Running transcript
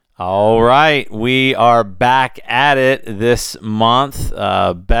All right, we are back at it this month.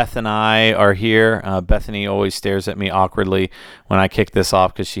 Beth and I are here. Bethany always stares at me awkwardly when I kick this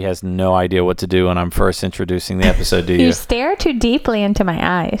off because she has no idea what to do when I'm first introducing the episode to you. You stare too deeply into my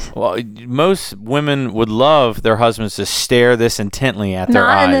eyes. Well, most women would love their husbands to stare this intently at their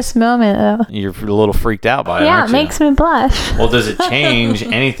eyes. Not in this moment, though. You're a little freaked out by it, Yeah, aren't it you? makes me blush. Well, does it change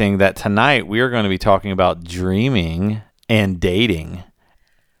anything that tonight we are going to be talking about dreaming and dating?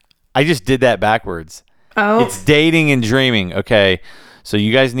 I just did that backwards. Oh. It's dating and dreaming. Okay. So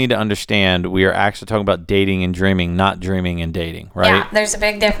you guys need to understand we are actually talking about dating and dreaming, not dreaming and dating, right? Yeah, there's a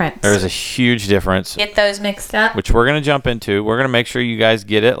big difference. There's a huge difference. Get those mixed up. Which we're going to jump into. We're going to make sure you guys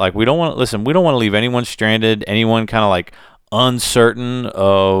get it. Like, we don't want to leave anyone stranded, anyone kind of like uncertain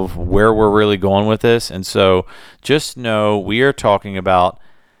of where we're really going with this. And so just know we are talking about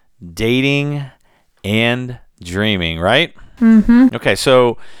dating and dreaming, right? Mm-hmm. Okay.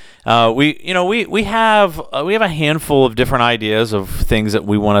 So we have a handful of different ideas of things that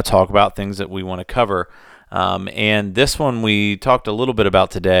we want to talk about, things that we want to cover. And this one we talked a little bit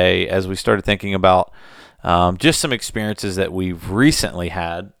about today as we started thinking about just some experiences that we've recently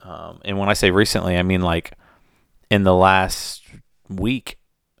had. And when I say recently, I mean like in the last week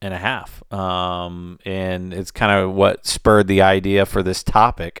and a half. And it's kind of what spurred the idea for this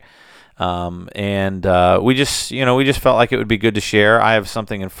topic. We just felt like it would be good to share. I have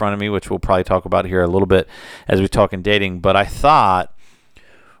something in front of me, which we'll probably talk about here a little bit as we talk in dating, but I thought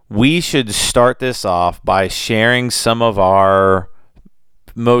we should start this off by sharing some of our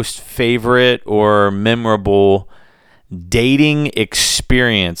most favorite or memorable dating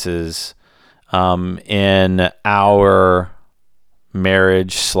experiences, in our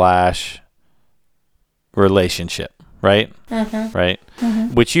marriage / relationship. Right? Mm-hmm. Right?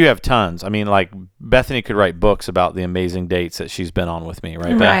 Mm-hmm. Which you have tons. I mean, like, Bethany could write books about the amazing dates that she's been on with me,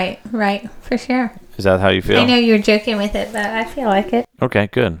 right, Beth? Right, for sure. Is that how you feel? I know you were joking with it, but I feel like it. Okay,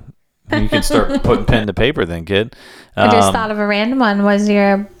 good. You can start putting pen to paper then, kid. I just thought of a random one. Was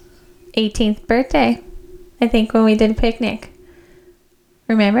your 18th birthday, I think, when we did a picnic.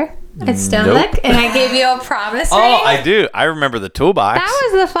 Remember? At Stone Nope. Lick, and I gave you a promise ring. Oh, I do. I remember the toolbox.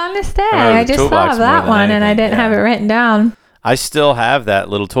 That was the funnest day. remember I the just toolbox thought of more that than one, and I anything, didn't have it written down. I still have that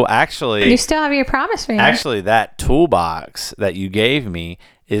little tool. You still have your promise ring. Actually, that toolbox that you gave me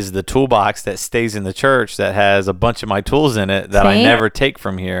is the toolbox that stays in the church that has a bunch of my tools in it that I never take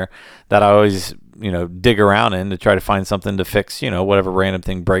from here, that I always, dig around in to try to find something to fix, whatever random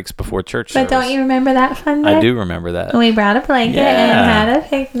thing breaks before church service. But don't you remember that fun day? I do remember that. We brought a blanket and had a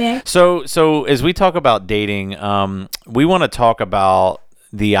picnic. So as we talk about dating, we want to talk about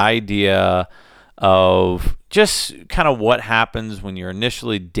the idea of just kind of what happens when you're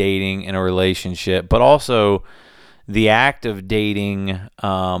initially dating in a relationship, but also the act of dating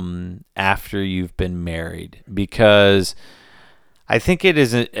after you've been married, because I think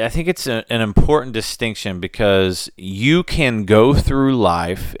it's an important distinction, because you can go through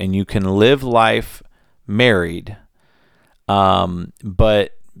life and you can live life married,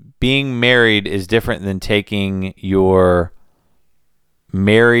 but being married is different than taking your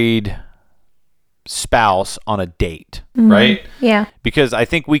married spouse on a date, right? Yeah. Because I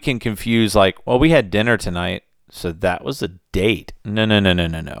think we can confuse, like, well, we had dinner tonight, so that was a date. No.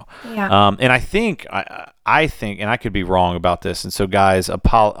 Yeah. And I think, and I could be wrong about this, and so guys,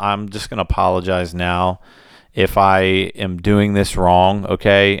 I'm just going to apologize now if I am doing this wrong,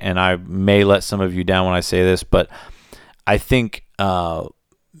 okay? And I may let some of you down when I say this, but I think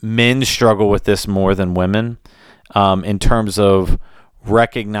men struggle with this more than women, in terms of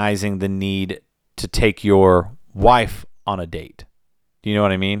recognizing the need to take your wife on a date. Do you know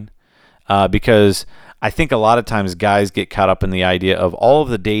what I mean? Because I think a lot of times guys get caught up in the idea of all of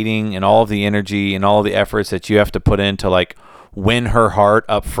the dating and all of the energy and all of the efforts that you have to put in to like win her heart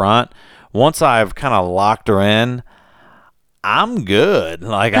up front. Once I've kind of locked her in, I'm good.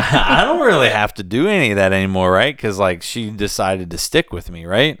 Like, I don't really have to do any of that anymore, right? Because, like, she decided to stick with me,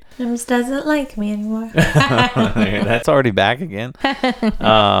 right? James doesn't like me anymore. That's already back again.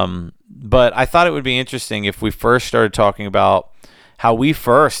 But I thought it would be interesting if we first started talking about how we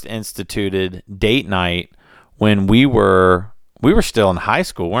first instituted date night when we were still in high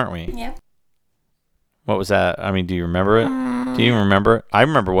school, weren't we? Yep. What was that? I mean, do you remember it? Do you remember it? I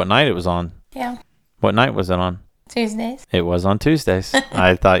remember what night it was on. Yeah. What night was it on? Tuesdays. It was on Tuesdays.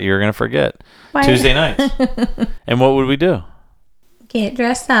 I thought you were going to forget. Why? Tuesday nights. And what would we do? Get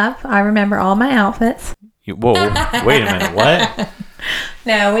dressed up. I remember all my outfits. Whoa, wait a minute. What?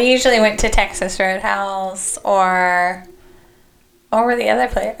 No, we usually went to Texas Roadhouse or What were the other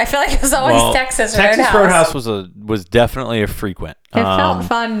places? I feel like it was always Texas Roadhouse. Texas Roadhouse was definitely a frequent. It felt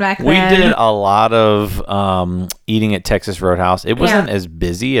fun back then. We did a lot of eating at Texas Roadhouse. It wasn't as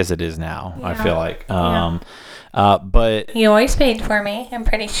busy as it is now, I feel like. But you always paid for me, I'm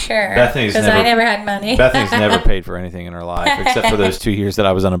pretty sure. Bethany's because I never had money. Bethany's never paid for anything in her life except for those 2 years that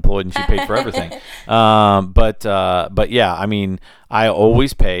I was unemployed, and she paid for everything. But yeah, I mean, I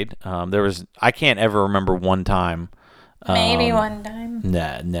always paid. I can't ever remember one time. Maybe one time.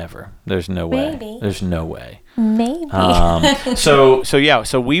 Nah, never. There's no way. Maybe. There's no way. Maybe. So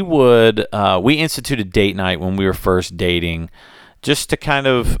we instituted date night when we were first dating, just to kind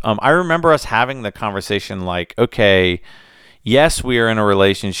of, I remember us having the conversation like, okay, yes, we are in a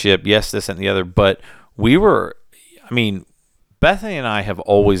relationship, yes, this and the other, but Bethany and I have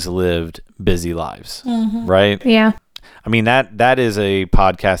always lived busy lives, right? Yeah. I mean, that is a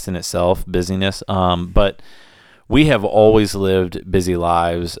podcast in itself, busyness, but we have always lived busy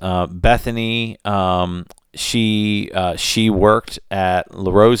lives. Bethany, she worked at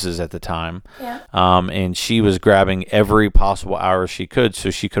La Rosa's at the time, and she was grabbing every possible hour she could so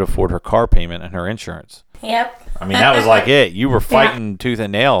she could afford her car payment and her insurance. Yep. I mean, that was like it. You were fighting tooth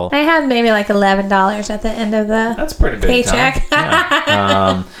and nail. I had maybe like $11 at the end of the That's pretty big paycheck.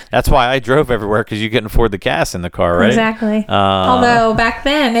 Yeah. That's why I drove everywhere, because you couldn't afford the gas in the car, right? Exactly. Although back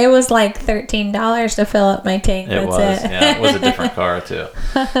then it was like $13 to fill up my tank. It was a different car too.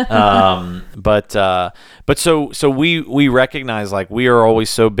 But so we recognize, like, we are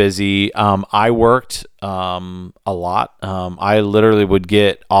always so busy. I worked a lot. I literally would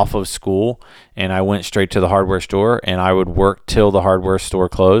get off of school and I went straight to the hardware store, and I would work till the hardware store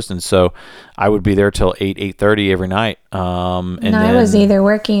closed, and so I would be there till 8:30 every night. And I was either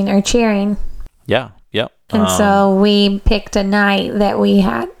working or cheering. Yeah. Yep. And so we picked a night that we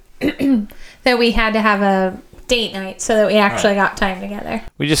had that we had to have a date night so that we actually got time together.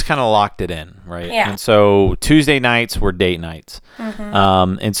 We just kind of locked it in, right? Yeah. And so Tuesday nights were date nights.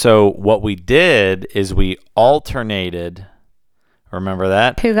 And so what we did is we alternated. Remember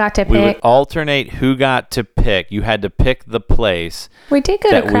that? Who got to We would pick? alternate who got to pick. You had to pick the place. We did go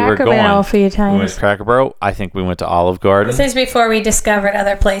to that we were Cracker going. Barrel a few We went times. to Cracker Barrel. I think we went to Olive Garden. This is before we discovered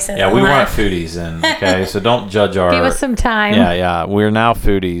other places. Yeah, in we weren't life. foodies then. Okay, so don't judge our. Give us some time. Yeah. We're now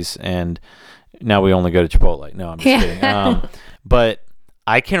foodies, and now we only go to Chipotle. No, I'm just kidding. But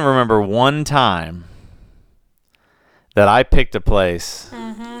I can remember one time that I picked a place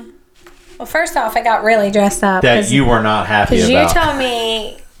Well, first off, I got really dressed up. that you were not happy Because about. you told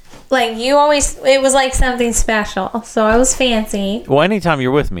me, like, it was like something special. So I was fancy. Well, anytime you're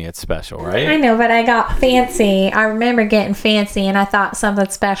with me, it's special, right? I know, but I got fancy. I remember getting fancy, and I thought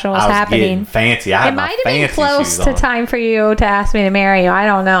something special was I was happening. getting fancy. I had It my might have been fancy close shoes to on. time for you to ask me to marry you. I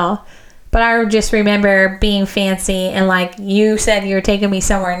don't know. But I just remember being fancy, and like you said, you were taking me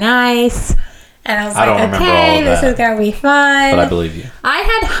somewhere nice. And I was I don't like, remember all okay, of this that. is going to be fun. But I believe you. I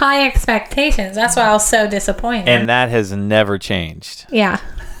had high expectations. That's why I was so disappointed. And that has never changed. Yeah,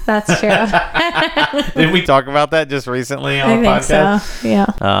 that's true. Did we talk about that just recently on I the think podcast?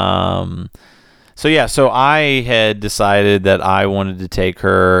 so. Yeah. So I had decided that I wanted to take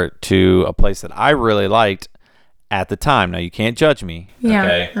her to a place that I really liked at the time. Now, you can't judge me. Yeah.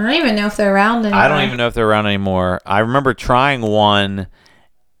 Okay? I don't even know if they're around anymore. I don't even know if they're around anymore. I remember trying one,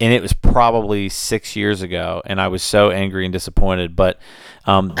 and it was probably 6 years ago, and I was so angry and disappointed. But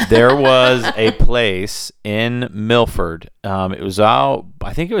there was a place in Milford. It was out,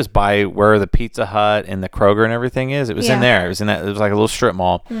 I think it was by where the Pizza Hut and the Kroger and everything is. It was in there. It was in that. It was like a little strip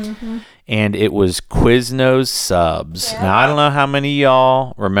mall, and it was Quiznos Subs. Yeah. Now, I don't know how many of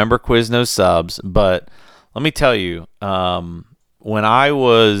y'all remember Quiznos Subs, but let me tell you, when I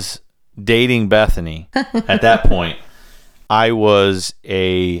was dating Bethany at that point, I was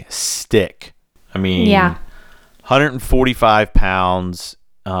a stick. I mean, 145 pounds,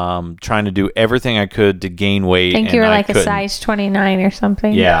 trying to do everything I could to gain weight. I think you were like a couldn't. size 29 or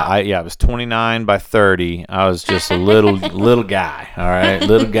something. Yeah, I was 29 by 30. I was just a little guy. All right,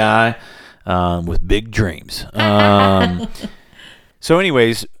 little guy with big dreams. So,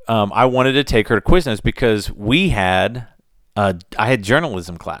 anyways, I wanted to take her to Quiznos because I had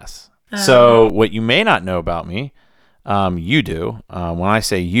journalism class. So, what you may not know about me, you do. When I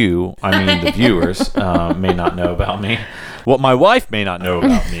say you, I mean the viewers may not know about me. What my wife may not know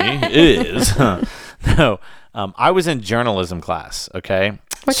about me is I was in journalism class. Okay.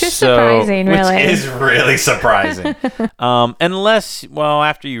 Which is surprising, really. Which is really surprising. Unless,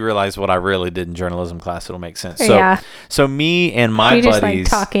 after you realize what I really did in journalism class, it'll make sense. So, Yeah. so me and my You just like buddies,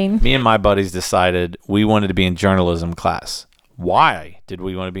 talking. me and my buddies decided we wanted to be in journalism class. why did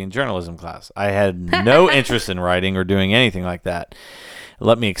we want to be in journalism class? I had no interest in writing or doing anything like that.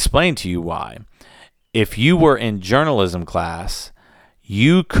 Let me explain to you why. If you were in journalism class,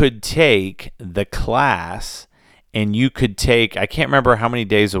 you could take the class and you could take, I can't remember how many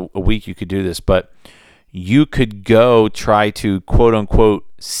days a week you could do this, but you could go try to quote unquote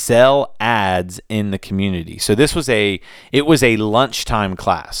sell ads in the community. So it was a lunchtime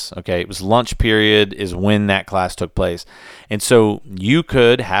class. Okay. It was lunch period is when that class took place. And so you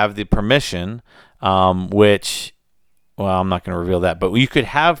could have the permission, which, well, I'm not going to reveal that, but you could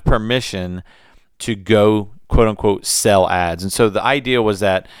have permission to go quote unquote sell ads. And so the idea was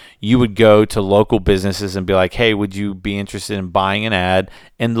that you would go to local businesses and be like, hey, would you be interested in buying an ad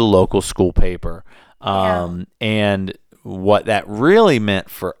in the local school paper? And what that really meant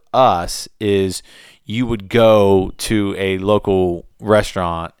for us is you would go to a local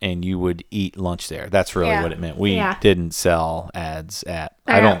restaurant and you would eat lunch there. That's really what it meant. We didn't sell ads at.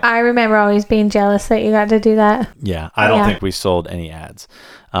 I remember always being jealous that you got to do that. Yeah, I don't think we sold any ads.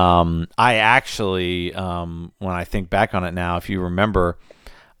 I actually, when I think back on it now, if you remember,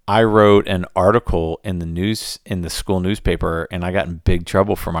 I wrote an article in the school newspaper, and I got in big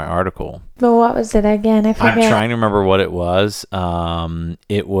trouble for my article. But what was it again? I forget. I'm trying to remember what it was.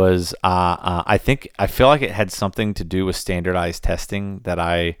 It was, I feel like it had something to do with standardized testing that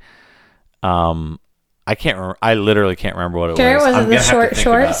I can't remember. I literally can't remember what it was. Sure, was it the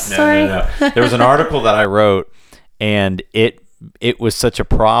short story? No. There was an article that I wrote, and it was such a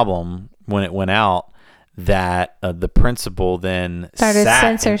problem when it went out that the principal then started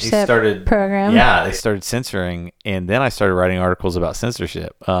censorship program. Yeah, they started censoring, and then I started writing articles about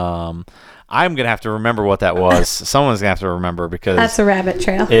censorship. I'm gonna have to remember what that was. Someone's gonna have to remember because that's a rabbit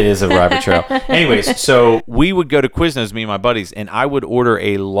trail. It is a rabbit trail. Anyways, so we would go to Quiznos, me and my buddies, and I would order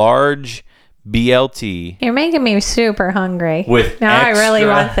a large BLT. You're making me super hungry. I really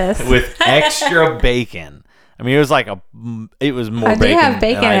want this with extra bacon. I mean, it was more bacon. I do have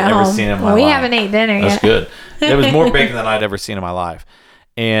bacon than at I'd ever home. seen in my We life. haven't ate dinner yet. That's good. There was more bacon than I'd ever seen in my life.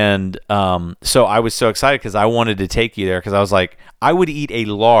 And so I was so excited because I wanted to take you there because I was like, I would eat a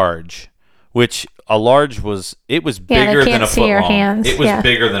large, which a large was, it was bigger than a foot long. Hands. It was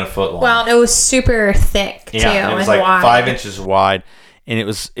bigger than a foot long. Well, it was super thick too. Yeah, it was like wide. 5 inches wide. And it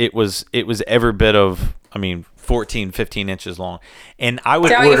was every bit of, 14, 15 inches long. And I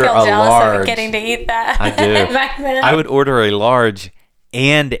would order a large. Of getting to eat that. I do. Back then. I would order a large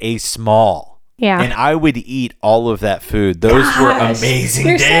and a small. Yeah. And I would eat all of that food. Those were amazing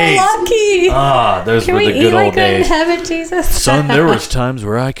you're days. So lucky. Those were the good old days. In heaven, Jesus? Son, there was times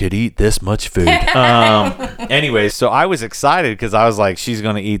where I could eat this much food. Anyways, so I was excited because I was like, she's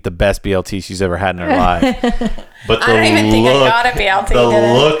going to eat the best BLT she's ever had in her life. But I don't even think I got a BLT. The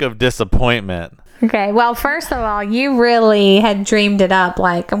look of disappointment. Okay, well, first of all, you really had dreamed it up.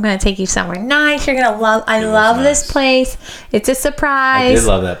 Like, I'm going to take you somewhere nice. You're going to love. I love this place. It's a surprise. I did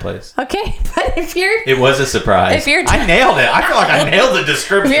love that place. Okay, but it was a surprise. I nailed it. I feel like I nailed the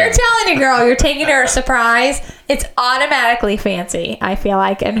description. If you're telling a girl you're taking her a surprise, it's automatically fancy. I feel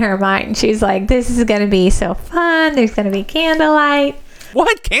like in her mind, she's like, "This is going to be so fun. There's going to be candlelight."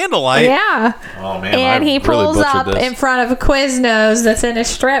 What candlelight? Yeah. Oh man. And he pulls up in front of a Quiznos that's in a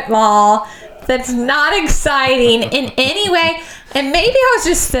strip mall. That's not exciting in any way. And maybe I was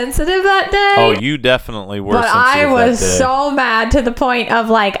just sensitive that day. Oh, you definitely were but sensitive I was that day. so mad to the point of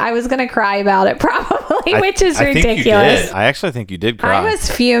like I was going to cry about it probably, which is ridiculous. Think you did. I actually think you did cry. I was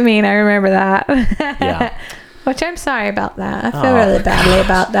fuming. I remember that. Yeah. Which I'm sorry about that. I feel really badly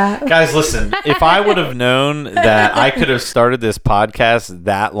about that. Guys, listen, if I would have known that I could have started this podcast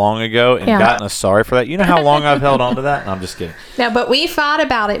that long ago and gotten us sorry for that, you know how long I've held on to that? No, I'm just kidding. No, but we thought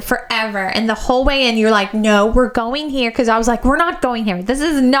about it forever. And the whole way in, you're like, no, we're going here. Because I was like, we're not going here. This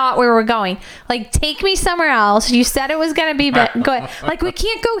is not where we're going. Like, take me somewhere else. You said it was going to be good. Like, we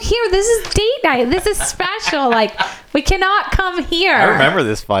can't go here. This is date night. This is special. Like, we cannot come here. I remember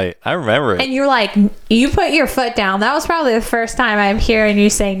this fight. I remember it. And you're like, you put your foot down. That was probably the first time I'm hearing you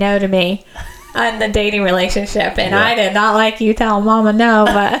say no to me on the dating relationship. And I did not like you telling mama no,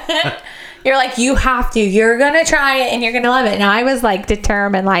 but you're like, you have to. You're going to try it and you're going to love it. And I was like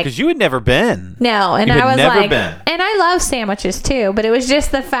determined, like. Because you had never been. No. And I was like. And I love sandwiches too. But it was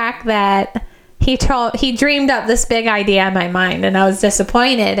just the fact that he dreamed up this big idea in my mind. And I was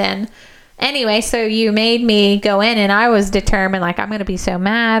disappointed. And anyway, so you made me go in and I was determined, like, I'm going to be so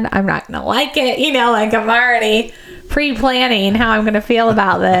mad. I'm not going to like it. You know, like I'm already pre-planning how I'm going to feel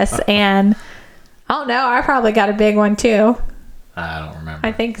about this. And I don't know. I probably got a big one too. I don't remember.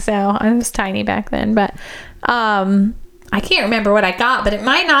 I think so. I was tiny back then. But I can't remember what I got, but it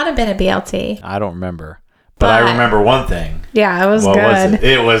might not have been a BLT. I don't remember. But I remember one thing. Yeah, it was good. Was it?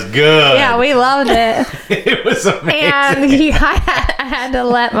 It was good. Yeah, we loved it. It was amazing. And I had to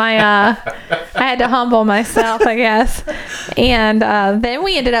let I had to humble myself, I guess. And then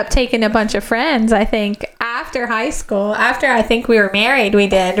we ended up taking a bunch of friends, I think, after high school. After I think we were married, we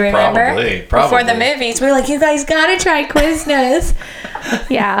did, remember? Probably. Before the movies. We were like, you guys got to try Quiznos.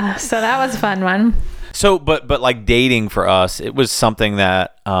 Yeah, so that was a fun one. So, but like dating for us, it was something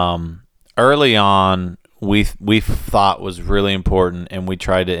that early on we thought was really important, and we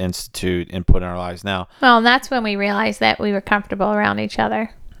tried to institute and put in our lives now. Well, and that's when we realized that we were comfortable around each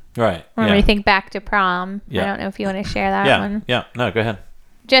other. Right. When we think back to prom. I don't know if you want to share that one. Yeah. No, go ahead.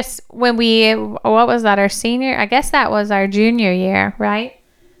 Just when what was that, our senior? I guess that was our junior year, right?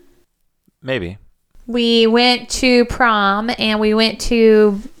 Maybe. We went to prom, and we went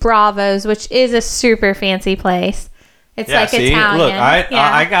to Bravo's, which is a super fancy place. It's Italian. Look,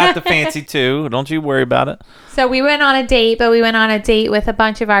 I got the fancy too. Don't you worry about it. So we went on a date, but we went on a date with a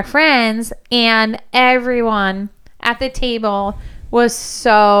bunch of our friends, and everyone at the table was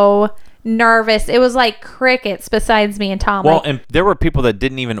so nervous. It was like crickets besides me and Tom. Well, and there were people that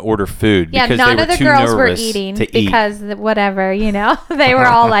didn't even order food because none they were of the too girls were nervous eating to because whatever, they were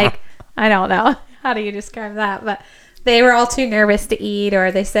all like, I don't know. How do you describe that? But they were all too nervous to eat,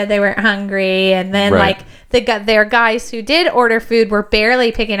 or they said they weren't hungry. And then their guys who did order food were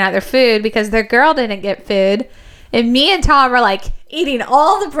barely picking out their food because their girl didn't get food. And me and Tom were like eating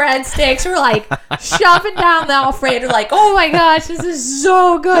all the breadsticks. We're like shoving down the Alfredo, like, oh my gosh, this is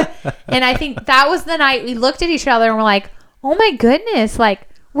so good. And I think that was the night we looked at each other and we're like, oh my goodness, like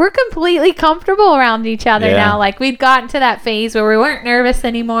we're completely comfortable around each other now. Like we'd gotten to that phase where we weren't nervous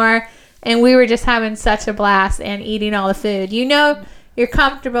anymore. And we were just having such a blast and eating all the food. You're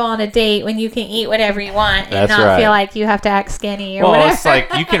comfortable on a date when you can eat whatever you want and feel like you have to act skinny or whatever. Well, it's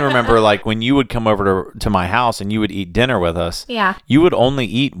like you can remember like when you would come over to my house and you would eat dinner with us. Yeah. You would only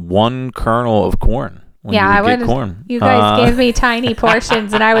eat one kernel of corn. I would get corn. You guys gave me tiny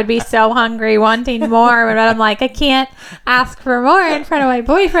portions and I would be so hungry wanting more. But I'm like, I can't ask for more in front of my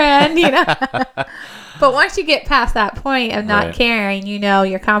boyfriend, But once you get past that point of not caring,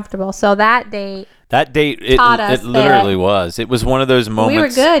 you're comfortable. So that date, it literally was. It was one of those moments. We were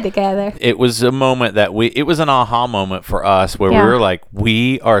good together. It was a moment it was an aha moment for us where we were like,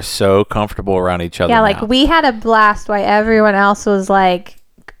 we are so comfortable around each other. Yeah, like we had a blast while everyone else was like,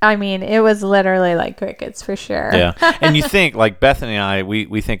 I mean, it was literally like crickets for sure. Yeah. And you think like Bethany and I,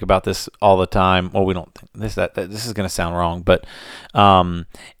 we think about this all the time. Well, we don't think this is going to sound wrong, but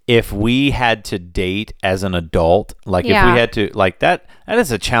if we had to date as an adult, like if we had to like that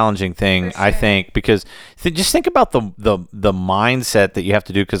is a challenging thing, sure. I think, because just think about the mindset that you have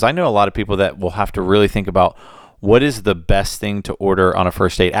to do. Cause I know a lot of people that will have to really think about what is the best thing to order on a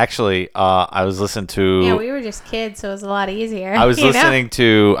first date? Actually, I was listening to... Yeah, we were just kids, so it was a lot easier. I was listening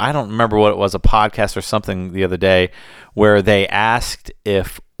to, I don't remember what it was, a podcast or something the other day, where they asked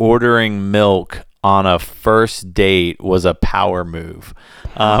if ordering milk on a first date was a power move.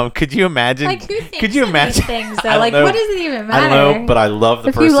 Could you imagine? Like, who thinks of these things, though? Like, what does it even matter? I don't know, but I love the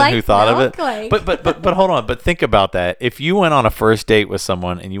if person who thought milk, of it. But hold on. But think about that. If you went on a first date with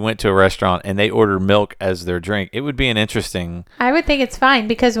someone and you went to a restaurant and they ordered milk as their drink, it would be an interesting... I would think it's fine,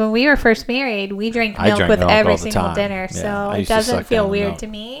 because when we were first married, we drank milk with every single dinner. So it doesn't feel weird to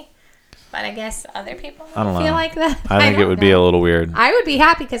me. But I guess other people feel like that. I think it would be a little weird. I would be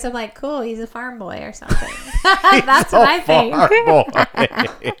happy because I'm like, cool, he's a farm boy or something. That's what I think.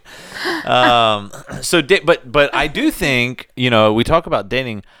 But I do think, we talk about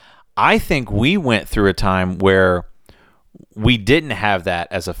dating. I think we went through a time where we didn't have that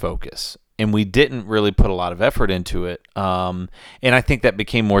as a focus. And we didn't really put a lot of effort into it. And I think that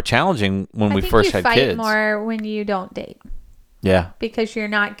became more challenging when we first had kids. You fight more when you don't date. Yeah. Because you're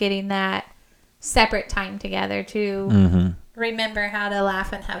not getting that separate time together to remember how to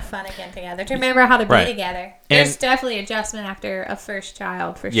laugh and have fun again together, to remember how to be together. There's definitely adjustment after a first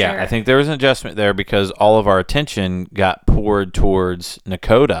child, for sure. Yeah, I think there was an adjustment there because all of our attention got poured towards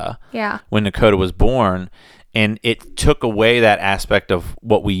Nakota when Nakota was born. And it took away that aspect of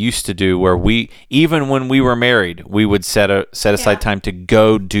what we used to do, where even when we were married, we would set aside time to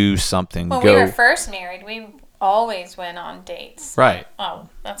go do something. When we were first married, we always went on dates. Right. Oh,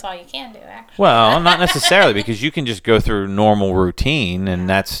 that's all you can do, actually. Well, not necessarily, because you can just go through normal routine, and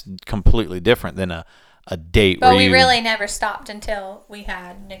that's completely different than a date. But we really never stopped until we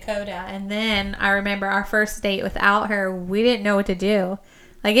had Nakota. And then I remember our first date without her, we didn't know what to do.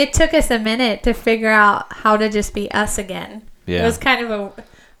 Like, it took us a minute to figure out how to just be us again. Yeah. It was kind of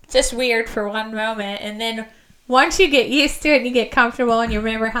just weird for one moment. And then once you get used to it and you get comfortable and you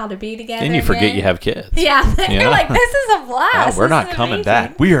remember how to be together, then you forget you have kids. Yeah, you're like, this is a blast. We're not coming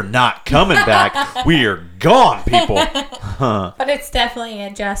back. We are not coming back. We are gone, people. But it's definitely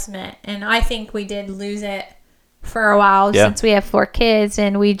an adjustment, and I think we did lose it for a while since we have 4 kids,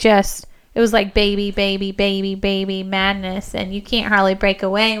 and it was like baby madness, and you can't hardly break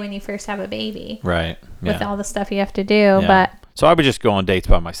away when you first have a baby. Right. With all the stuff you have to do. But so I would just go on dates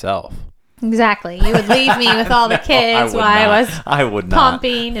by myself. Exactly. You would leave me with all the kids while I was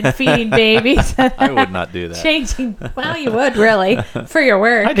pumping and feeding babies. I would not do that. Changing. Well, you would really for your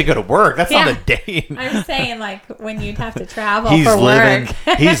work. I had to go to work. That's not a date. I'm saying like when you'd have to travel for work.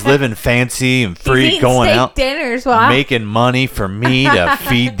 He's living fancy and free, going out dinners, making money for me to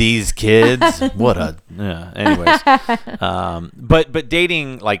feed these kids. What a anyways. But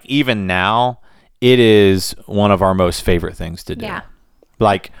dating, like even now, it is one of our most favorite things to do. Yeah.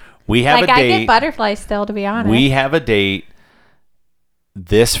 Like we have a date. I get butterflies still, to be honest. We have a date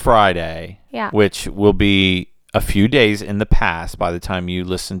this Friday, which will be a few days in the past by the time you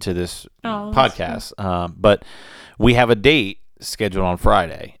listen to this podcast. But we have a date scheduled on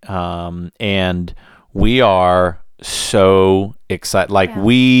Friday, and we are so excited. Like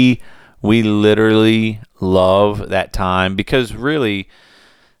we literally love that time because really,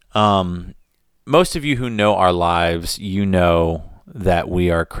 most of you who know our lives, you know that we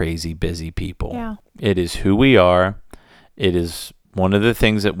are crazy busy people. Yeah. It is who we are. It is one of the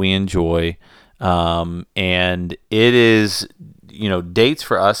things that we enjoy. And it is, dates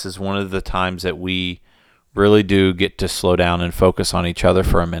for us is one of the times that we really do get to slow down and focus on each other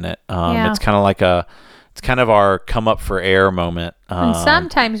for a minute. It's kind of our come up for air moment. And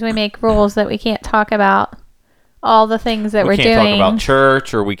sometimes we make rules that we can't talk about all the things that we're doing. We can't talk about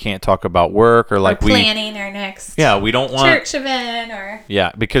church, or we can't talk about work, or planning our next we don't want church event, or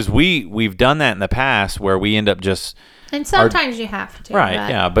because we've done that in the past where we end up just. And sometimes you have to.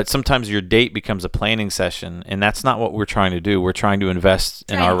 Right, but sometimes your date becomes a planning session, and that's not what we're trying to do. We're trying to invest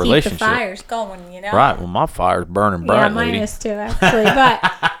in our relationship. Keep the fires going, Right, well, my fire's burning bright, mine is too, actually. But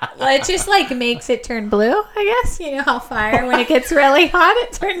it just, makes it turn blue, I guess. You know how fire, when it gets really hot,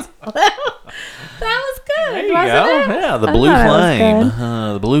 it turns blue. That was good, there you go. It? Yeah, the blue flame.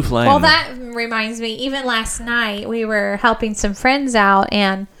 The blue flame. Well, that reminds me, even last night, we were helping some friends out,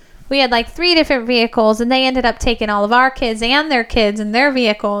 and we had 3 different vehicles, and they ended up taking all of our kids and their kids in their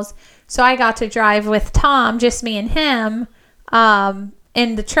vehicles. So I got to drive with Tom, just me and him,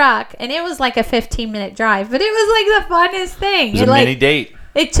 in the truck. And it was a 15-minute drive, but it was the funnest thing. It was a mini date.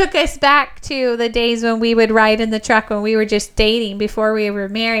 It took us back to the days when we would ride in the truck when we were just dating before we were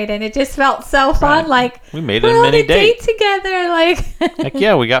married, and it just felt so fun. We made it a mini date together. Heck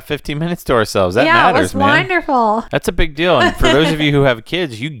yeah, we got 15 minutes to ourselves. That matters, man. It was wonderful. That's a big deal, and for those of you who have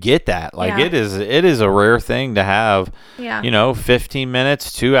kids, you get that. It is a rare thing to have. 15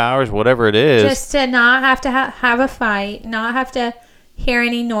 minutes, 2 hours, whatever it is. Just to not have to have a fight, not have to hear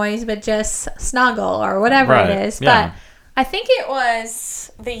any noise, but just snuggle or whatever it is. But I think it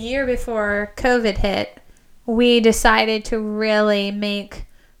was the year before COVID hit, we decided to really make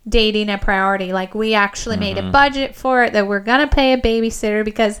dating a priority. We actually made a budget for it, that we're going to pay a babysitter,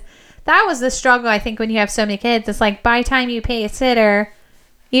 because that was the struggle, I think, when you have so many kids. It's by the time you pay a sitter,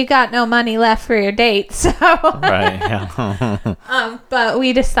 you got no money left for your date. So but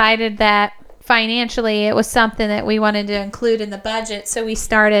we decided that financially it was something that we wanted to include in the budget. So we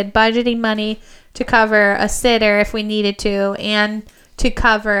started budgeting money to cover a sitter if we needed to, and to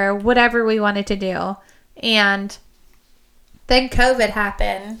cover whatever we wanted to do. And then COVID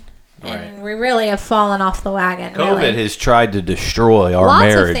happened, and we really have fallen off the wagon. COVID has tried to destroy our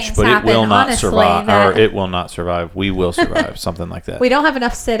marriage, but it will not survive. Or it will not survive. We will survive. Something like that. We don't have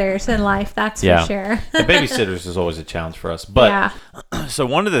enough sitters in life, that's for sure. The babysitters is always a challenge for us. But so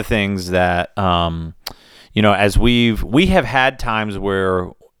one of the things that as we have had times where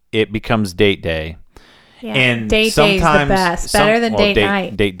it becomes date day. Yeah. And date day is the best. Better than date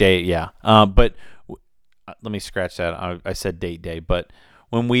night. Date day, yeah. But let me scratch that. I said date day, but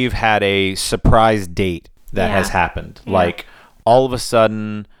when we've had a surprise date that has happened, all of a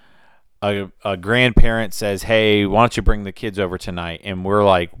sudden a grandparent says, "Hey, why don't you bring the kids over tonight?" And we're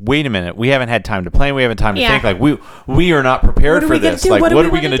like, "Wait a minute, we haven't had time to plan. We haven't time to think. We are not prepared for this. What are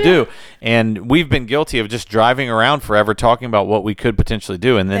we going to do?" And we've been guilty of just driving around forever talking about what we could potentially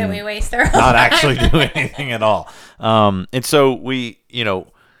do, and then we waste our not actually doing anything at all. And so we've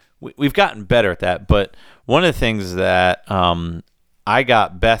gotten better at that. But one of the things that I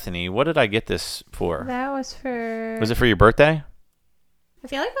got Bethany, what did I get this for? That was for. Was it for your birthday? I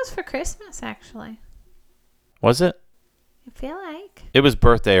feel like it was for Christmas, actually. Was it? I feel like. It was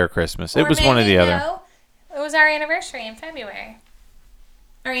birthday or Christmas. It was one or the other. It was our anniversary in February.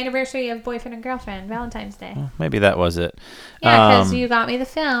 Our anniversary of boyfriend and girlfriend, Valentine's Day. Well, maybe that was it. Yeah, because you got me the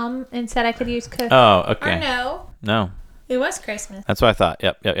film and said I could use cookies. Oh, okay. Or no. It was Christmas. That's what I thought.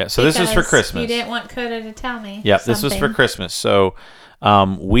 Yep. So this is for Christmas. You didn't want Coda to tell me. Yep, this was for Christmas. So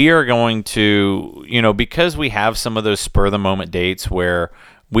we are going to, because we have some of those spur of the moment dates where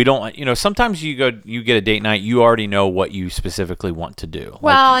we don't, sometimes you get a date night, you already know what you specifically want to do.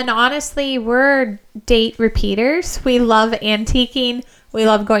 Well, and honestly, we're date repeaters. We love antiquing. We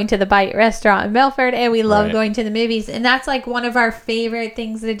love going to the Bite restaurant in Milford, and we love going to the movies. And that's like one of our favorite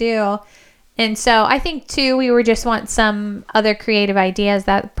things to do. And so I think, too, we were just want some other creative ideas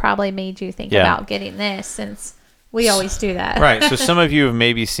that probably made you think about getting this, since we always do that. Right. So some of you have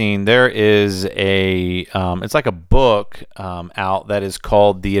maybe seen there is it's like a book out that is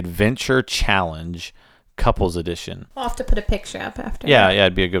called The Adventure Challenge Couples Edition. We'll have to put a picture up after. Yeah,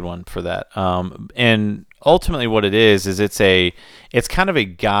 it'd be a good one for that. And ultimately what it is it's kind of a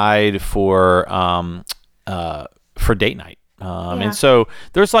guide for date night. And so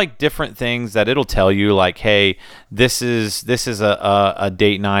there's like different things that it'll tell you, like, hey, this is a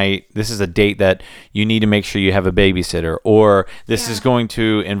date night. This is a date that you need to make sure you have a babysitter, or this is going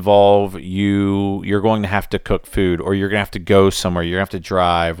to involve you're going to have to cook food, or you're going to have to go somewhere, you're going to have to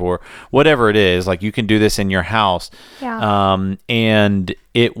drive, or whatever it is. Like, you can do this in your house. And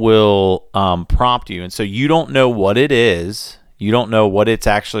it will prompt you. And so you don't know what it is. You don't know what it's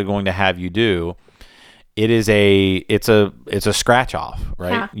actually going to have you do. It's a scratch off,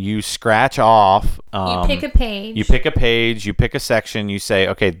 right? Yeah. You scratch off. You pick a page. You pick a section. You say,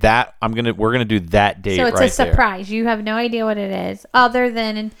 okay, we're gonna do that date. So it's a surprise. There. You have no idea what it is, other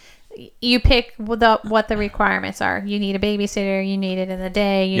than you pick what the requirements are. You need a babysitter. You need it in the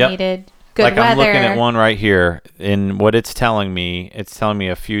day. You needed good weather. I'm looking at one right here, and what it's telling me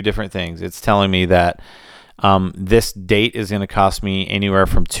a few different things. It's telling me that this date is going to cost me anywhere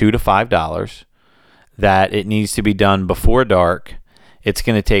from $2 to $5. That it needs to be done before dark. It's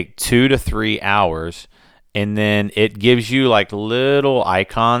going to take 2 to 3 hours. And then it gives you like little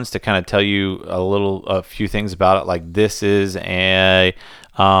icons to kind of tell you a few things about it. Like, this is you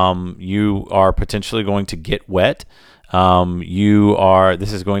are potentially going to get wet.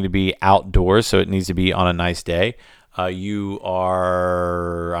 This is going to be outdoors, so it needs to be on a nice day. I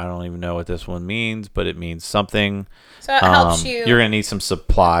don't even know what this one means, but it means something. So it helps you. You're going to need some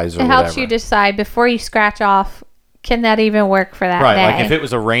supplies or whatever. It helps you decide before you scratch off, can that even work for that day? Right, like if it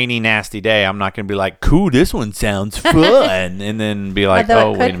was a rainy, nasty day, I'm not going to be like, cool, this one sounds fun, and then be like,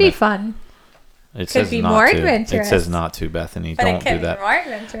 although it could be fun. It says be more adventurous. It says not to, Bethany. But don't it could do that. Be more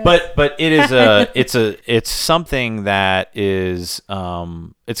adventurous. But it is it's something that is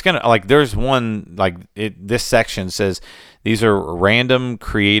it's gonna, like, there's one, like, this section says these are random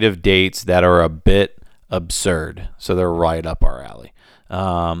creative dates that are a bit absurd, so they're right up our alley.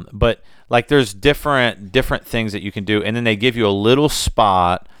 But like, there's different things that you can do, and then they give you a little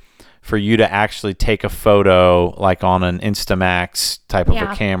spot for you to actually take a photo, like on an Instamax type of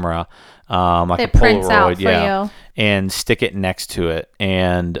a camera. Like it a prints Polaroid, out for you. And stick it next to it.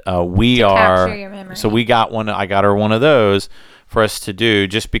 And capture your memory. So I got her one of those for us to do,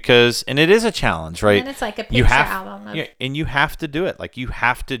 just because, and it is a challenge, right? And it's like a picture album. And you have to do it. Like, you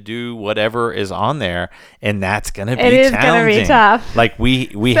have to do whatever is on there, and that's gonna be challenging. It is gonna be tough. Like, we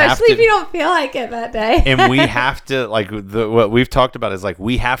especially have to, if you don't feel like it that day. and we have to, like, what we've talked about is, like,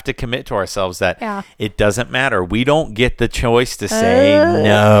 we have to commit to ourselves that it doesn't matter. We don't get the choice to say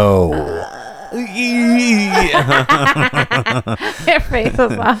no. Your face is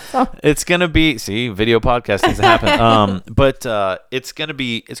awesome. It's gonna be, video podcast needs to happen. But it's gonna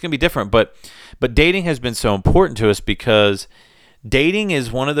be different. But dating has been so important to us, because dating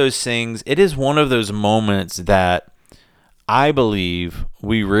is one of those things. It is one of those moments that I believe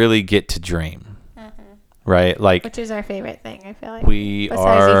we really get to dream. Right, like, which is our favorite thing. I feel like we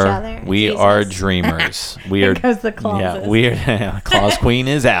are dreamers. We are, because the clauses. Clause Queen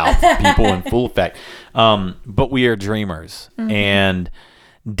is out. People in full effect. But we are dreamers, and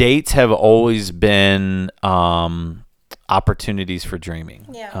dates have always been opportunities for dreaming.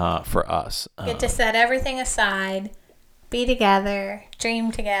 For us, get to set everything aside, be together,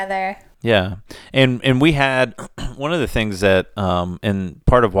 dream together. Yeah. And we had one of the things that, and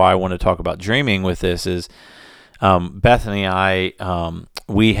part of why I want to talk about dreaming with this is, Bethany and I,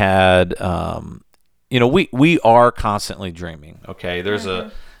 we had, we are constantly dreaming. Okay. There's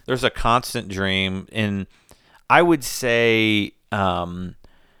a constant dream. And I would say, a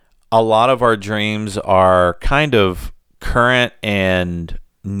lot of our dreams are kind of current and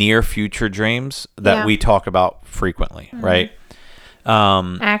near future dreams that we talk about frequently. Right.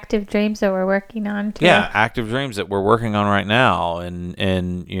 Active dreams that we're working on too. Yeah, active dreams that we're working on right now,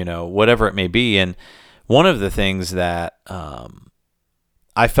 and you know, whatever it may be. And one of the things that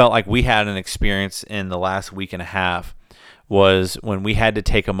I felt like we had an experience in the last week and a half was when we had to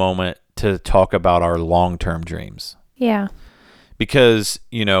take a moment to talk about our long-term dreams. Yeah. Because,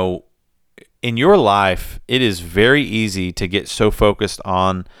 you know, in your life, it is very easy to get so focused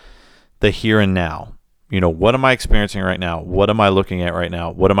on the here and now. You know, what am I experiencing right now? What am I looking at right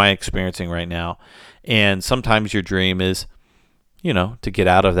now? What am I experiencing right now? And sometimes your dream is, you know, to get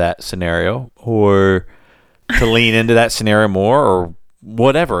out of that scenario or to lean into that scenario more or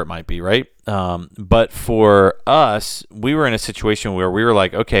whatever it might be, right? But for us, we were in a situation where we were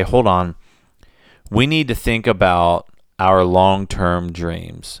like, okay, hold on. We need to think about our long-term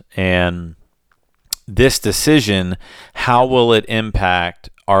dreams. And this decision, how will it impact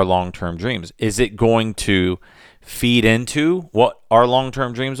our long-term dreams? Is it going to feed into what our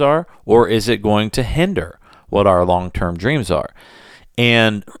long-term dreams are, or is it going to hinder what our long-term dreams are?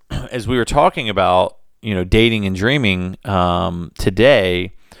 And as we were talking about, you know, dating and dreaming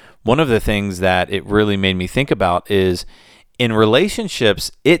today, one of the things that it really made me think about is in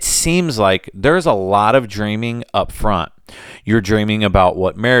relationships, it seems like there's a lot of dreaming up front. You're dreaming about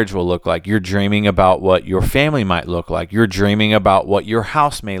what marriage will look like. You're dreaming about what your family might look like. You're dreaming about what your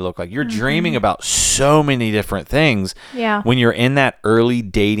house may look like. You're dreaming about so many different things when you're in that early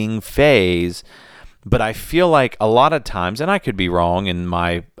dating phase. But I feel like a lot of times, and I could be wrong in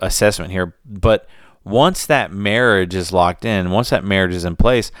my assessment here, but once that marriage is locked in, once that marriage is in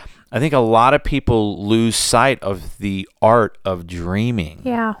place, I think a lot of people lose sight of the art of dreaming.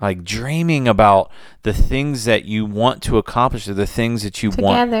 Yeah. Like dreaming about the things that you want to accomplish or the things that you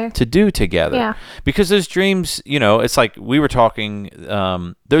want to do together. Yeah. Because those dreams, you know, it's like we were talking,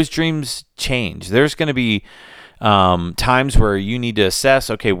 those dreams change. There's going to be times where you need to assess,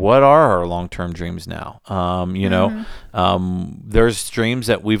 okay, what are our long-term dreams now? You know, there's dreams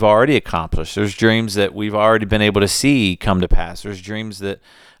that we've already accomplished. There's dreams that we've already been able to see come to pass. There's dreams that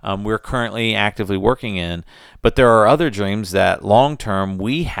we're currently actively working in, but there are other dreams that long-term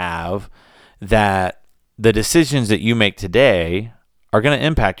we have that the decisions that you make today are going to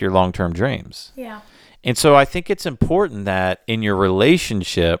impact your long-term dreams. Yeah. And so I think it's important that in your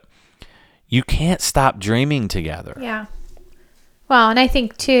relationship, you can't stop dreaming together. Yeah. Well, and I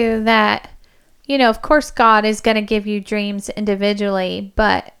think too that, you know, of course God is going to give you dreams individually,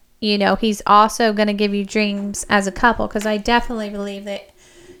 but, you know, he's also going to give you dreams as a couple, because I definitely believe that,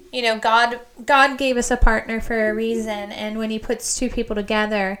 you know, God gave us a partner for a reason, and when he puts two people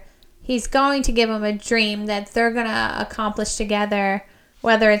together, he's going to give them a dream that they're going to accomplish together,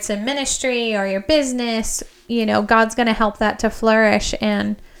 whether it's in ministry or your business. You know, God's going to help that to flourish,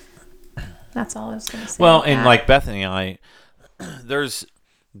 and that's all I was going to say. Well, and like Bethany and I, there's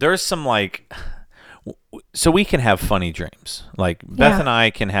some like, so we can have funny dreams. Like Beth and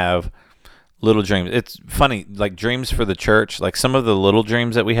I can have little dreams. It's funny, like dreams for the church. Like some of the little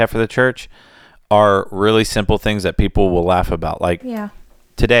dreams that we have for the church are really simple things that people will laugh about. Like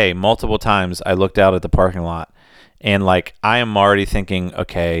today, multiple times I looked out at the parking lot and like I am already thinking,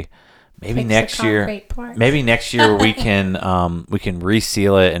 okay, maybe next year we can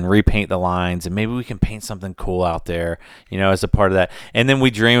reseal it and repaint the lines, and maybe we can paint something cool out there, you know, as a part of that. And then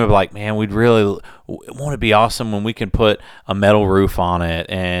we dream of like, man, we'd really want to be awesome when we can put a metal roof on it,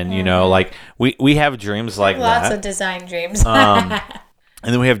 and you know, like we have dreams like that. Lots of design dreams.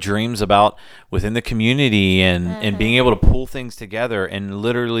 And then we have dreams about within the community and being able to pull things together and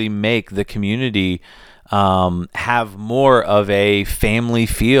literally make the community have more of a family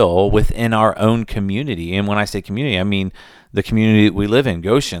feel within our own community. And when I say community, I mean the community that we live in,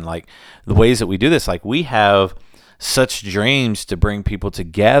 Goshen. Like the ways that we do this, like we have such dreams to bring people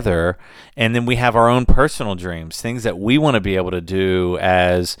together, and then we have our own personal dreams, things that we want to be able to do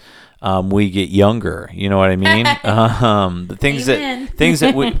as we get younger. You know what I mean? The things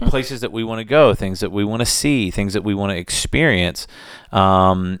places that we want to go, things that we want to see, things that we want to experience,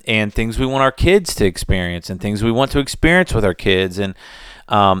 and things we want our kids to experience, and things we want to experience with our kids. And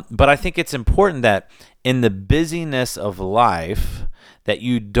but I think it's important that in the busyness of life, that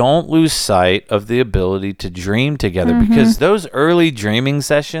you don't lose sight of the ability to dream together, because those early dreaming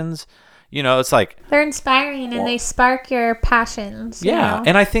sessions, you know, it's like they're inspiring and they spark your passions. Yeah. You know?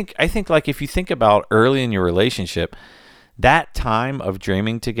 And I think like if you think about early in your relationship, that time of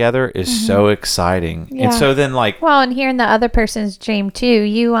dreaming together is so exciting. Yeah. And so then like, well, and hearing the other person's dream too,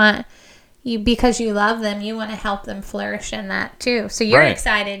 because you love them, you want to help them flourish in that too. So you're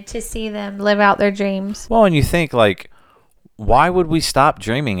excited to see them live out their dreams. Well, and you think like, why would we stop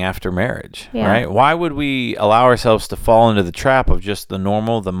dreaming after marriage, Yeah. right? Why would we allow ourselves to fall into the trap of just the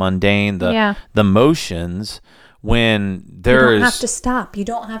normal, the mundane, the motions when there's... You don't have to stop. You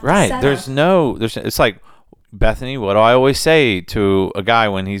don't have to right. settle. It's like, Bethany, what do I always say to a guy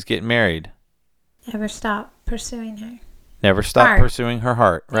when he's getting married? Never stop pursuing her. Never stop Heart. pursuing her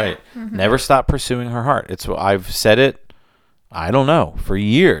heart. Right. Yeah. Mm-hmm. Never stop pursuing her heart. It's what I've said it, I don't know, for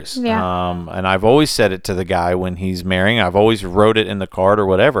years. Yeah. And I've always said it to the guy when he's marrying. I've always wrote it in the card or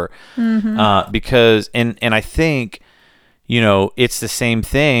whatever. Mm-hmm. Because I think, it's the same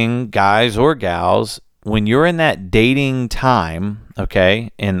thing, guys or gals, when you're in that dating time,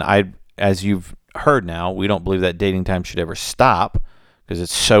 okay? And as you've heard now, we don't believe that dating time should ever stop because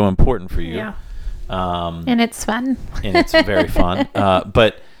it's so important for you. Yeah. And it's fun. And it's very fun.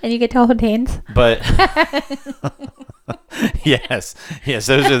 And you get to hold hands. But yes, those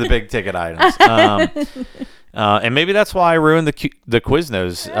are the big ticket items. And maybe that's why I ruined the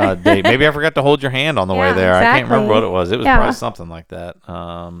Quiznos date. Maybe I forgot to hold your hand on the way there. Exactly. I can't remember what it was. It was probably something like that.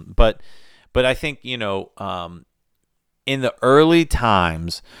 But I think, in the early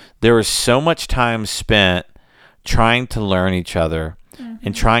times, there was so much time spent trying to learn each other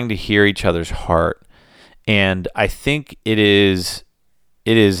and trying to hear each other's heart. And I think it is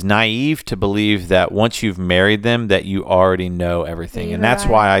naive to believe that once you've married them that you already know everything. And that's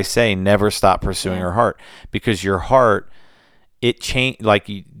why I say never stop pursuing your heart, because your heart, it change, like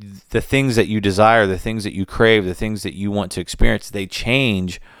the things that you desire, the things that you crave, the things that you want to experience, they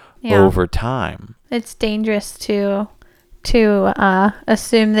change over time. It's dangerous to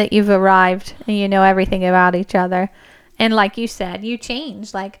assume that you've arrived and you know everything about each other. And like you said, you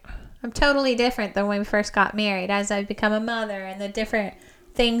change. Like, I'm totally different than when we first got married, as I've become a mother, and the different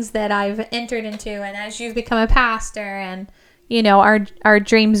things that I've entered into, and as you've become a pastor, and our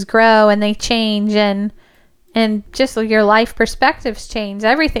dreams grow and they change, and just your life perspectives change.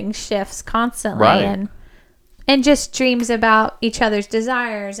 Everything shifts constantly, right. and just dreams about each other's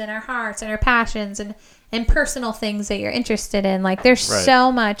desires and our hearts and our passions and personal things that you're interested in. Like, there's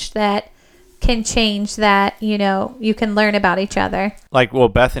so much that can change that, you can learn about each other. Like, well,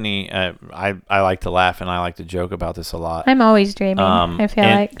 Bethany, I like to laugh and I like to joke about this a lot. I'm always dreaming, I feel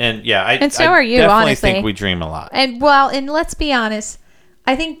like. And so are you, definitely honestly. think we dream a lot. And let's be honest,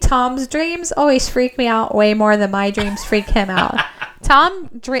 I think Tom's dreams always freak me out way more than my dreams freak him out.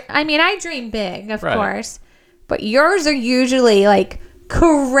 I dream big, of course, but yours are usually like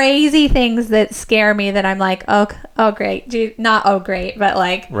crazy things that scare me, that I'm like, oh great. Not oh great, but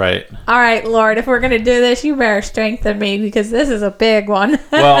like, right. All right, Lord, if we're going to do this, you better strengthen me, because this is a big one.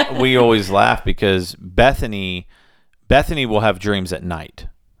 Well, we always laugh because Bethany will have dreams at night.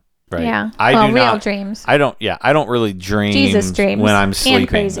 Right. Yeah. Real dreams. I don't really dream Jesus dreams when I'm sleeping.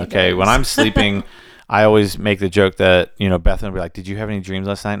 Crazy okay. dreams. When I'm sleeping, I always make the joke that, Bethany will be like, did you have any dreams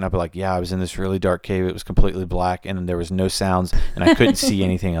last night? And I'll be like, yeah, I was in this really dark cave. It was completely black and there was no sounds and I couldn't see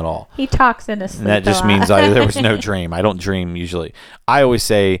anything at all. He talks in his sleep. And that just means there was no dream. I don't dream usually. I always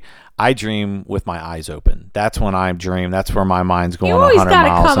say I dream with my eyes open. That's when I dream. That's where my mind's going 100 miles an hour. You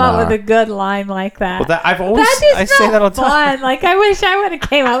always got to come up with a good line like that. Well, I say that all the time. Like, I wish I would have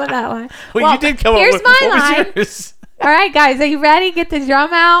came up with that one. Well, you did come up with my line. What was yours? All right, guys, are you ready? Get the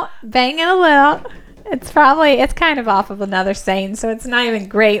drum out. Bang it a little. It's kind of off of another saying, so it's not even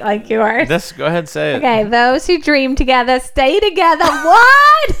great like yours. Let's go ahead and say it. Okay, those who dream together stay together.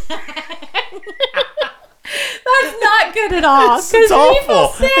 What? That's not good at all. It's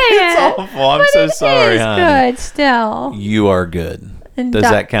awful. It's awful. I'm so sorry, honey. It's good still. You are good. And Does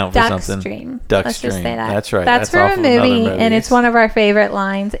that count for Duckstream. something? Let's just say that. That's right. That's from a movie, and it's one of our favorite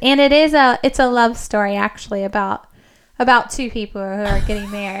lines. And it's a love story, actually, about two people who are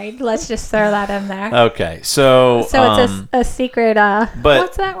getting married. Let's just throw that in there. Okay, so it's a secret.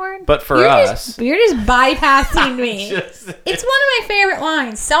 What's that word? But for you're us, you're just bypassing me. It's one of my favorite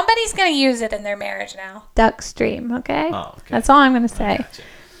lines. Somebody's gonna use it in their marriage now. Duckstream. Okay. Oh, okay. That's all I'm gonna say. Gotcha.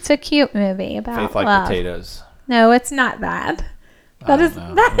 It's a cute movie about Faith Like love. Potatoes. No, it's not that.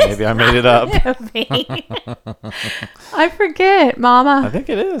 Maybe I made it up. I forget, Mama. I think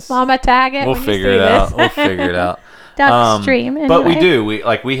it is. Mama, tag it. We'll figure it out. We'll figure it out. Duckstream. Anyway. But we do. We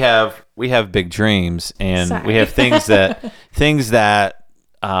have big dreams, and we have things that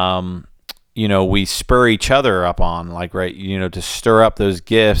we spur each other up on, like, right, to stir up those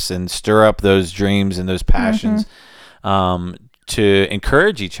gifts and stir up those dreams and those passions. To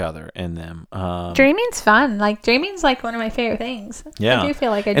encourage each other in them. Dreaming's fun. Like, dreaming's like one of my favorite things. Yeah. I do feel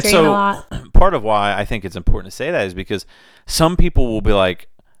like I dream a lot. Part of why I think it's important to say that is because some people will be like,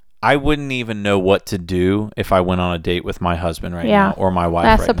 I wouldn't even know what to do if I went on a date with my husband now or my wife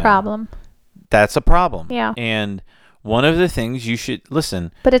right now. That's a problem. That's a problem. Yeah. And one of the things you should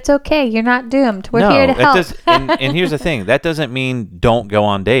listen. But it's okay. You're not doomed. We're here to help. And here's the thing. That doesn't mean don't go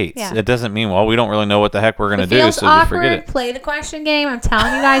on dates. Yeah. It doesn't mean, well, we don't really know what the heck we're going to do, so awkward, just forget it. Play the question game. I'm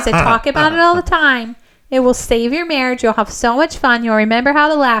telling you guys, I talk about it all the time. It will save your marriage. You'll have so much fun. You'll remember how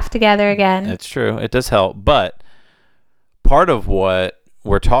to laugh together again. It's true. It does help. But part of what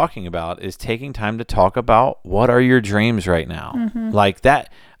we're talking about is taking time to talk about what are your dreams right now. Mm-hmm. Like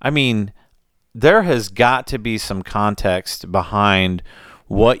that. I mean, there has got to be some context behind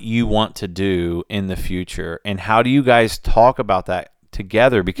what you want to do in the future. And how do you guys talk about that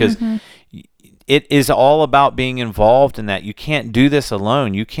together? Because it is all about being involved in that. You can't do this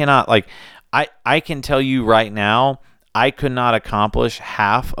alone. You cannot, like, I can tell you right now, I could not accomplish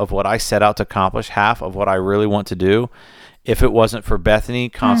half of what I set out to accomplish, half of what I really want to do, if it wasn't for Bethany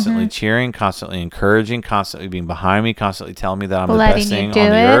constantly cheering, constantly encouraging, constantly being behind me, constantly telling me that I'm the best thing on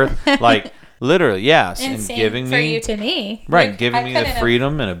the earth. Like, literally, yes. And giving me. For you to me. Right, giving me the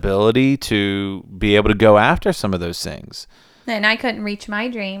freedom and ability to be able to go after some of those things. And I couldn't reach my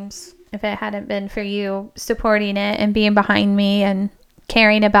dreams if it hadn't been for you supporting it and being behind me and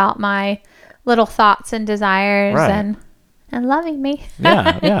caring about my little thoughts and desires and loving me.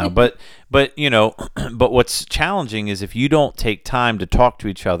 yeah. But but what's challenging is if you don't take time to talk to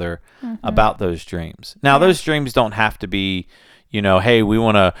each other about those dreams. Now, those dreams don't have to be, hey, we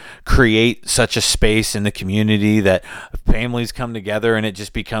want to create such a space in the community that families come together and it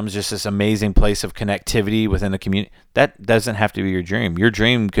just becomes just this amazing place of connectivity within the community. That doesn't have to be your dream. Your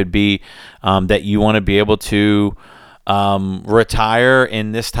dream could be that you want to be able to retire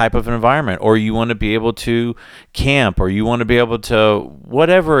in this type of environment, or you want to be able to camp, or you want to be able to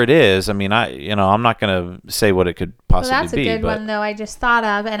whatever it is. I mean, I'm not going to say what it could possibly be. Well, that's a good one, though. I just thought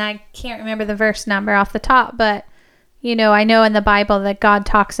of, and I can't remember the verse number off the top, but I know in the Bible that God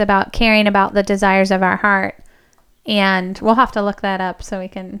talks about caring about the desires of our heart, and we'll have to look that up so we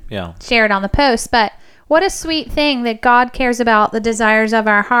can share it on the post. But what a sweet thing that God cares about the desires of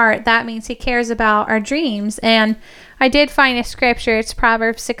our heart. That means he cares about our dreams. And I did find a scripture. It's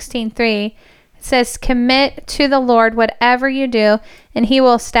Proverbs 16:3. It says, commit to the Lord whatever you do, and he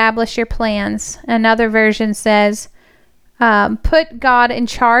will establish your plans. Another version says, put God in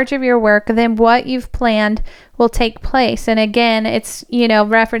charge of your work, then what you've planned will take place. And again, it's,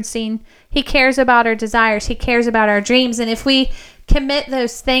 referencing he cares about our desires. He cares about our dreams. And if we commit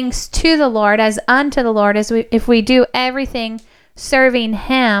those things to the Lord as unto the Lord, if we do everything serving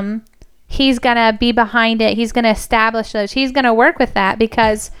him, he's going to be behind it. He's going to establish those. He's going to work with that,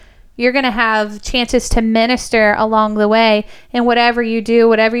 because you're going to have chances to minister along the way. And whatever you do,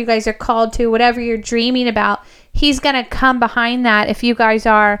 whatever you guys are called to, whatever you're dreaming about, he's going to come behind that if you guys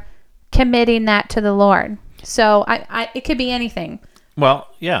are committing that to the Lord. So it could be anything. Well,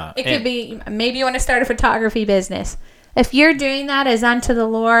 yeah. It could be, maybe you want to start a photography business. If you're doing that as unto the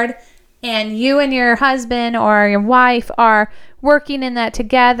Lord, and you and your husband or your wife are working in that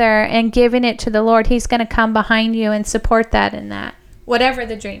together and giving it to the Lord, he's going to come behind you and support that in that, whatever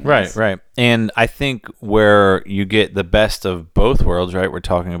the dream is. Right. And I think where you get the best of both worlds, right? We're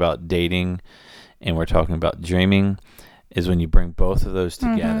talking about dating and we're talking about dreaming, is when you bring both of those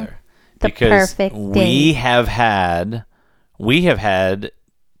together. The because perfect we have had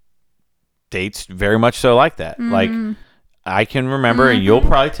dates very much so like that. Like, I can remember, and you'll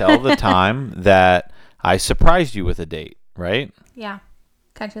probably tell the time that I surprised you with a date, right? Yeah.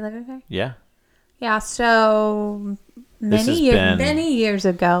 Country Living Fair? Yeah. Yeah, so many years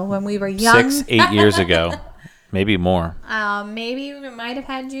ago when we were young. 6-8 years ago. Maybe more. Maybe we might have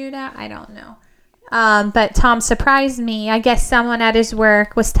had Judah. I don't know. But Tom surprised me. I guess someone at his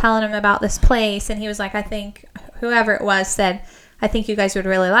work was telling him about this place, and he was like, I think whoever it was said, I think you guys would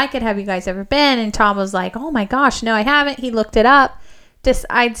really like it. Have you guys ever been? And Tom was like, oh my gosh, no, I haven't. He looked it up,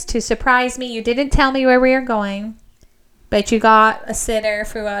 decides to surprise me. You didn't tell me where we were going, but you got a sitter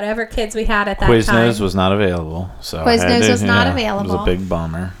for whatever kids we had at that time. Quiznos was not available. Quiznos was not available. It was a big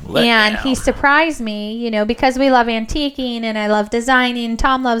bummer. And he surprised me, because we love antiquing and I love designing.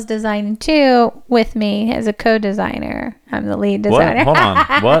 Tom loves designing too, with me as a co-designer. I'm the lead designer. What? Hold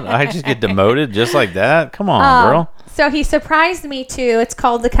on. What? I just get demoted just like that? Come on, girl. So he surprised me too. It's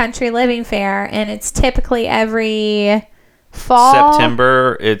called the Country Living Fair, and it's typically every fall.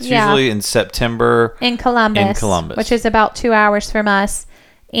 September. It's usually in September. In Columbus. Which is about 2 hours from us.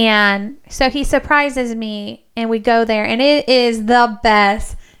 And so he surprises me, and we go there, and it is the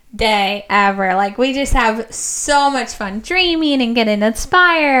best day ever. Like, we just have so much fun dreaming and getting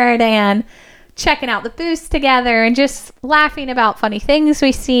inspired and checking out the booths together and just laughing about funny things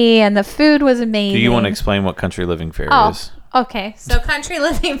we see, and the food was amazing. Do you want to explain what Country Living Fair is? Okay. So Country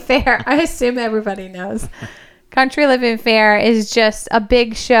Living Fair, I assume everybody knows. Country Living Fair is just a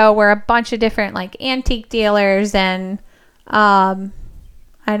big show where a bunch of different like antique dealers and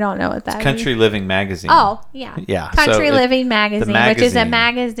I don't know what that is. Country Living Magazine. Oh, yeah. Yeah. Country Living Magazine, which is a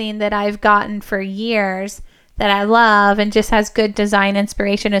magazine that I've gotten for years that I love and just has good design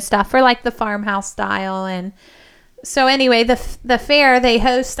inspiration and stuff for like the farmhouse style. And so anyway, the fair they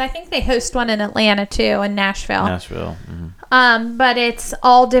host, I think they host one in Atlanta too, in Nashville. Mm-hmm. But it's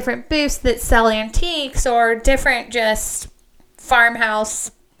all different booths that sell antiques or different just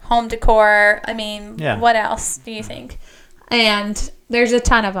farmhouse, home decor. I mean, what else do you think? And there's a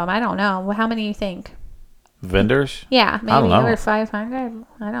ton of them. I don't know. How many do you think? Vendors? Yeah, maybe over 500.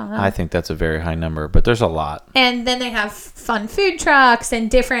 I don't know. I think that's a very high number, but there's a lot. And then they have fun food trucks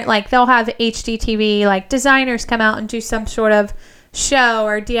and different, like they'll have HGTV, like designers come out and do some sort of show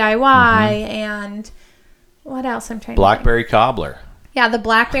or DIY. And what else I'm trying Blackberry Cobbler. Yeah, the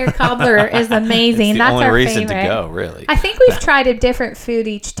Blackberry Cobbler is amazing. That's our reason favorite. To go, really. I think we've tried a different food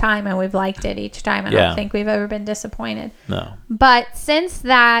each time, and we've liked it each time. I don't think we've ever been disappointed. No. But since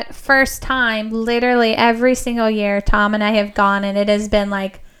that first time, literally every single year, Tom and I have gone, and it has been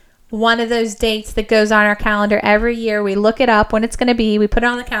like one of those dates that goes on our calendar every year. We look it up when it's going to be. We put it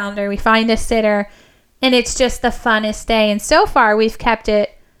on the calendar. We find a sitter, and it's just the funnest day. And so far, we've kept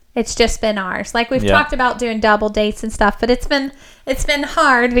it. It's just been ours. Like we've talked about doing double dates and stuff, but it's been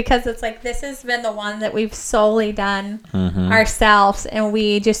hard because it's like this has been the one that we've solely done ourselves, and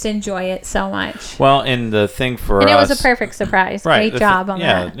we just enjoy it so much. Well, and the thing for us, and it was a perfect surprise. Right, Great job on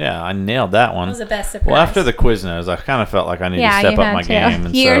that. Yeah, I nailed that one. It was the best surprise. Well, after the Quiznos, I kind of felt like I needed to step up my game.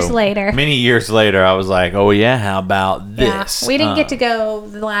 And years later, many years later, I was like, "Oh yeah, how about this?" We didn't get to go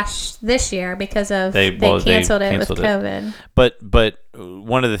this year because of they canceled it with COVID. But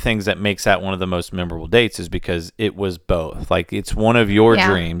one of the things that makes that one of the most memorable dates is because it was both. Like it's one of your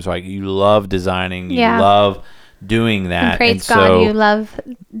dreams. Like you love designing, you love doing that. And praise God, you love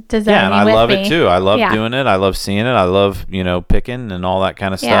designing. Yeah, and I love it too. I love doing it. I love seeing it. I love picking and all that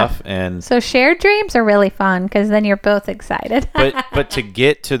kind of stuff. And so shared dreams are really fun because then you're both excited. but to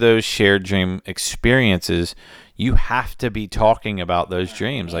get to those shared dream experiences, you have to be talking about those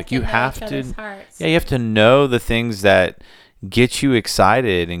dreams. Like you have to. Yeah, you have to know the things that get you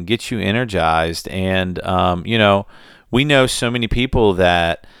excited and get you energized. And we know so many people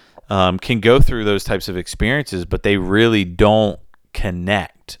that can go through those types of experiences, but they really don't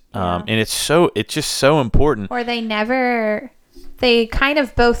connect. And it's just so important. Or they kind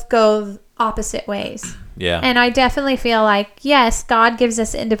of both go opposite ways. Yeah. And I definitely feel like, yes, God gives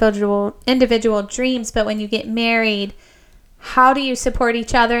us individual dreams, but when you get married, how do you support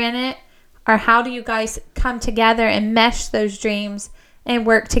each other in it? Or how do you guys come together and mesh those dreams and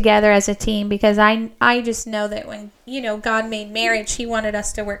work together as a team? Because I just know that when, God made marriage, he wanted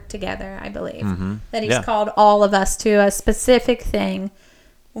us to work together, I believe. That he's called all of us to a specific thing,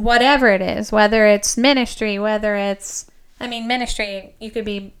 whatever it is, whether it's ministry, ministry, you could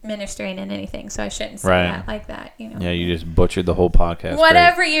be ministering in anything, so I shouldn't say that like that. Yeah, you just butchered the whole podcast.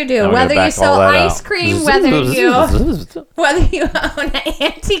 Whatever you do, whether you sell ice cream, whether you own an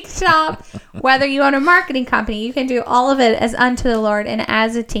antique shop, whether you own a marketing company, you can do all of it as unto the Lord and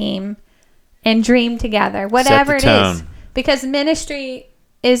as a team and dream together, whatever it is. Because ministry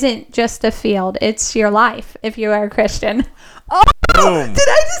isn't just a field, it's your life if you are a Christian. Oh, boom. Did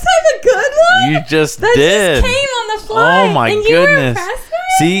I just have a good one? You just that did. Just came on the fly. Oh my and goodness. You were impressed with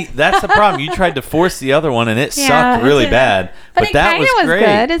it? See, that's the problem. You tried to force the other one and it sucked really bad. But that was great.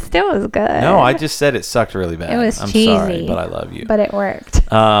 Good. It still was good. No, I just said it sucked really bad. It was I'm cheesy. Sorry, but I love you. But it worked.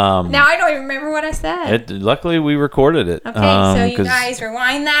 Now I don't even remember what I said. Luckily, we recorded it. Okay, so you guys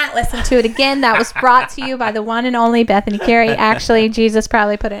rewind that, listen to it again. That was brought to you by the one and only Bethany Carey. Actually, Jesus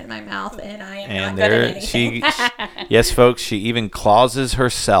probably put it in my mouth, and I am not good at anything. Yes, folks, she even clauses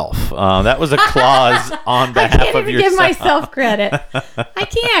herself. That was a clause on behalf of yourself. I can't even give myself credit. I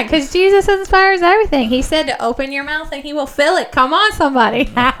can't, because Jesus inspires everything. He said to open your mouth and he will fill it. Come on, somebody.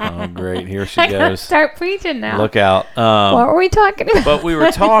 Oh, great. Here she goes. Start preaching now. Look out. What were we talking about? But we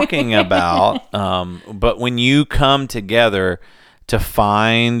were talking about, but when you come together to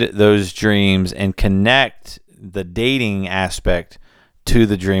find those dreams and connect the dating aspect to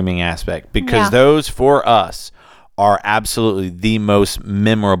the dreaming aspect, because those for us are absolutely the most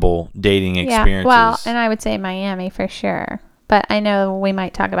memorable dating experiences. Well, and I would say Miami for sure. But I know we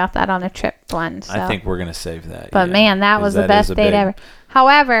might talk about that on a trip one. So. I think we're going to save that. But man, that was the best date ever.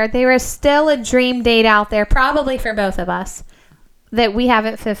 However, there is still a dream date out there, probably for both of us, that we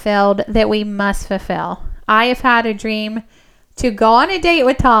haven't fulfilled, that we must fulfill. I have had a dream to go on a date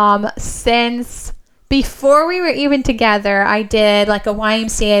with Tom since before we were even together. I did like a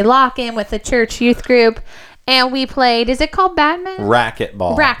YMCA lock-in with the church youth group. And we played, is it called badminton?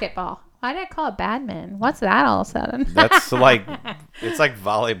 Racquetball. Racquetball. Why did I call it badminton? What's that all of a sudden? That's like, it's like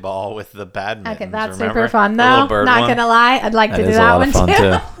volleyball with the badminton. Okay, that's super fun though. Not going to lie. I'd like to do is that a lot one of fun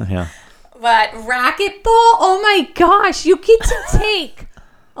too. Yeah. But racquetball, oh my gosh, you get to take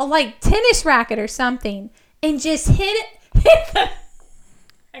a like tennis racket or something and just hit the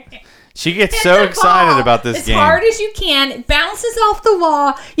okay. She gets so excited about this game. As hard as you can. It bounces off the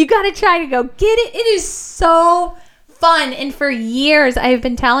wall. You got to try to go get it. It is so fun. And for years, I've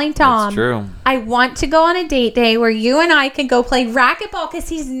been telling Tom, That's true. I want to go on a date day where you and I can go play racquetball because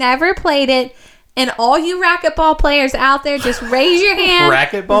he's never played it. And all you racquetball players out there, just raise your hand.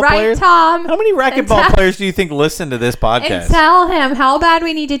 Racquetball players? Tom. How many racquetball players do you think listen to this podcast? And tell him how bad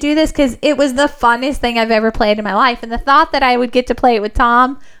we need to do this because it was the funnest thing I've ever played in my life. And the thought that I would get to play it with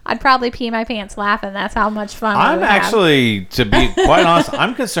Tom, I'd probably pee my pants laughing. That's how much fun I'm actually, to be quite honest,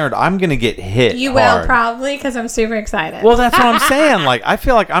 I'm concerned I'm going to get hit You hard. will probably because I'm super excited. Well, that's what I'm saying. Like, I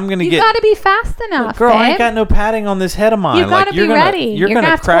feel like I'm going to get... You got to be fast enough, Girl, babe. I ain't got no padding on this head of mine. You got to be ready. You're going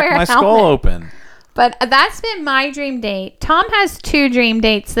to crack my skull open. But that's been my dream date. Tom has 2 dream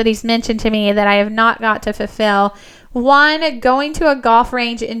dates that he's mentioned to me that I have not got to fulfill. One, going to a golf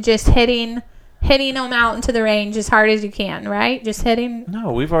range and just hitting them out into the range as hard as you can, right? Just hitting.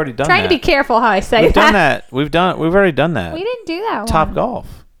 No, we've already done Trying that. to be careful how I say We've that. done that. We've already done that. We didn't do that Top one.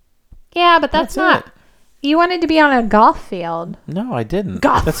 golf. Yeah, but that's not. it. You wanted to be on a golf field. No, I didn't.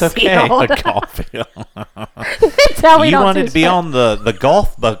 Golf That's okay. field. A golf field. That's how we You don't wanted do to be shit. on the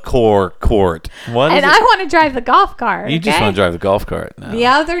court. What is And it? I want to drive the golf cart. You just okay? want to drive the golf cart now. The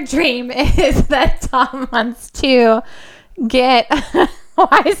other dream is that Tom wants to get.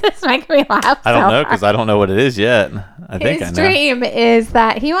 Why is this making me laugh? I don't so know because I don't know what it is yet. I think I His know. dream is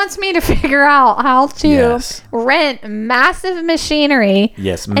that he wants me to figure out how to Yes. rent massive machinery.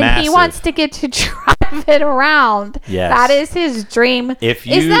 Yes, And he massive. wants to get to drive it around. Yes. That is his dream. If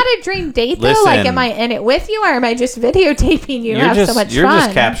Is you- that a dream date though? Like, Listen. am I in it with you or am I just videotaping you? You're Have just so much you're fun.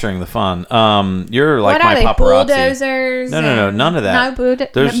 just capturing the fun. You're like What my are they? paparazzi. Bulldozers? No, and- none of that. No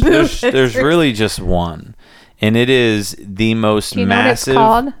There's really just one, and it is the most Do you know what it's massive.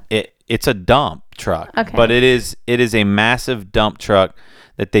 called? It's a dump truck, Okay. but it is a massive dump truck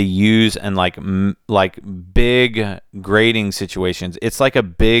that they use in like big grading situations. It's like a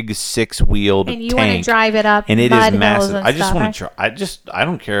big 6-wheeled And you tank, want to drive it up and it mud is massive. hills and I just stuff, want right? to try. I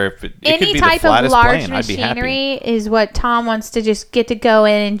don't care if it could Any be type the of flattest large plane. I'd be happy. machinery is what Tom wants to just get to go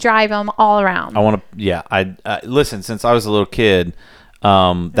in and drive them all around. I want to. Yeah, I listen. Since I was a little kid,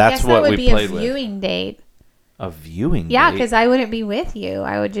 that's Guess what that would we be played a with. viewing date. A viewing. Yeah, date? because I wouldn't be with you.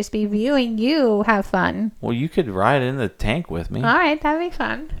 I would just be viewing you have fun. Well, you could ride in the tank with me. All right, that'd be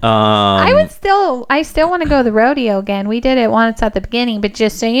fun. I I still want to go to the rodeo again. We did it once at the beginning, but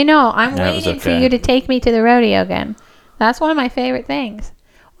just so you know, I'm That was waiting for okay. you to take me to the rodeo again. That's one of my favorite things.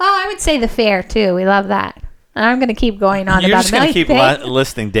 Well, I would say the fair too. We love that. And I'm going to keep going on You're about just a gonna million keep things.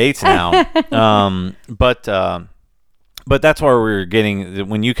 listing dates now. But that's where we're getting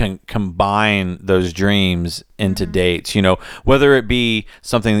when you can combine those dreams into Mm-hmm. dates. You know, whether it be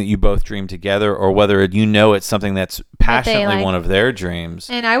something that you both dream together, or whether it's something that's passionately like. one of their dreams.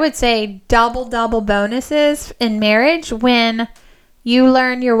 And I would say double bonuses in marriage when you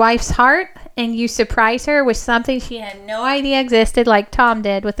learn your wife's heart and you surprise her with something she had no idea existed, like Tom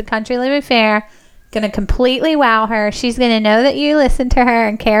did with the Country Living Fair. Going to completely wow her. She's going to know that you listen to her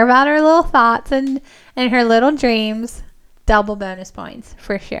and care about her little thoughts and her little dreams. Double bonus points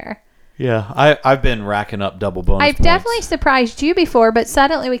for sure. Yeah, I've been racking up double bonus I've points. definitely surprised you before, but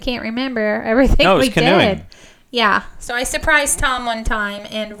suddenly we can't remember everything No, it was we canoeing. did. Yeah. So I surprised Tom one time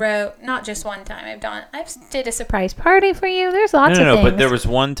and wrote, not just one time, I did a surprise party for you. There's lots of things. But there was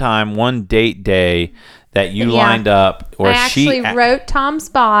one date day that you Yeah. lined up where I actually wrote Tom's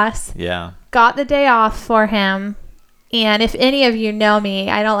boss, Yeah. got the day off for him. And if any of you know me,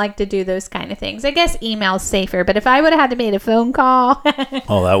 I don't like to do those kind of things. I guess email's safer, but if I would have had to make a phone call,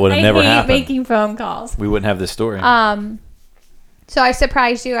 Oh, that would have I never hate happened. making phone calls. We wouldn't have this story. So I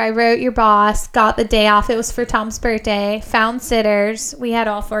surprised you. I wrote your boss, got the day off. It was for Tom's birthday. Found sitters. We had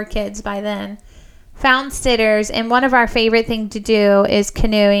all 4 kids by then. Found sitters, and one of our favorite things to do is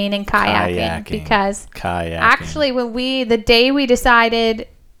canoeing and kayaking. Because actually, when the day we decided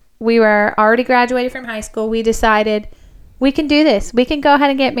we were already graduated from high school, we decided we can do this. We can go ahead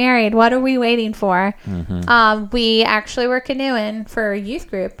and get married. What are we waiting for? Mm-hmm. We actually were canoeing for a youth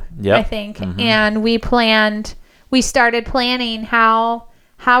group, Yep. I think, Mm-hmm. and we started planning how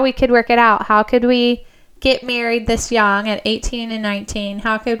we could work it out. How could we get married this young at 18 and 19?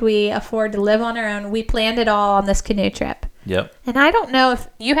 How could we afford to live on our own? We planned it all on this canoe trip. Yep. And I don't know if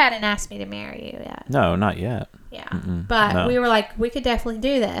you hadn't asked me to marry you yet. No, not yet. Yeah. No. But we were like, we could definitely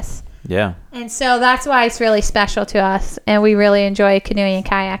do this. Yeah. And so that's why it's really special to us. And we really enjoy canoeing and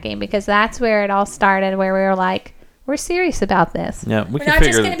kayaking because that's where it all started, where we were like, we're serious about this. Yeah. We're not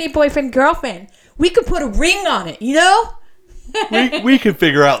just going to be boyfriend, girlfriend. We could put a ring on it, you know? we could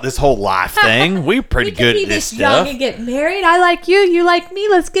figure out this whole life thing. We're pretty good at this stuff. Young and get married. I like you. You like me.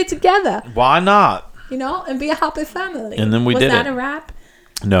 Let's get together. Why not? You know, and be a happy family. And then we did it. Was that a wrap?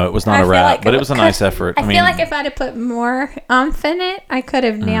 No, it was not a wrap, but it was a nice effort. I feel like if I'd have put more umph in it, I could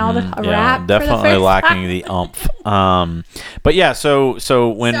have nailed a wrap. Definitely lacking the umph. But yeah, so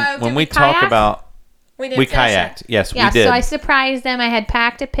when we talk about. We kayaked. Yes, we did. So I surprised them. I had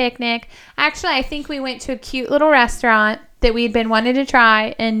packed a picnic. Actually, I think we went to a cute little restaurant that we'd been wanting to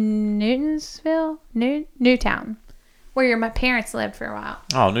try in Newtown, where my parents lived for a while.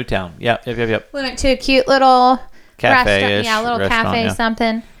 Oh, Newtown. Yep. We went to a cute little cafe-ish restaurant. Yeah, a little cafe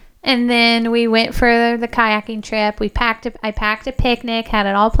something. And then we went for the kayaking trip. I packed a picnic, had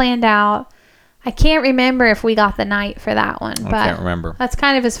it all planned out. I can't remember if we got the night for that one. But I can't remember. That's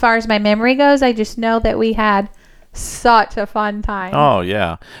kind of as far as my memory goes. I just know that we had such a fun time. Oh,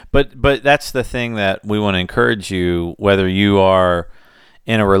 yeah. But that's the thing that we want to encourage you, whether you are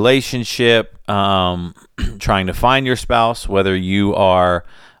in a relationship, trying to find your spouse, whether you are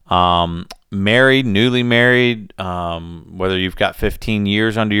married, newly married, whether you've got 15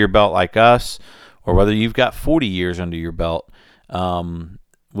 years under your belt like us, or whether you've got 40 years under your belt.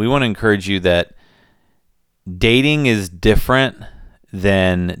 We want to encourage you that dating is different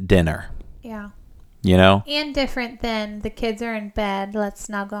than dinner. Yeah. You know? And different than the kids are in bed, let's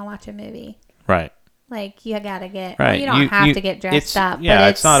now go and watch a movie. Right. Like, you got to get, right. You don't have to get dressed up. Yeah, but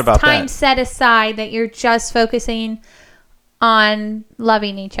it's not about time that. set aside that you're just focusing on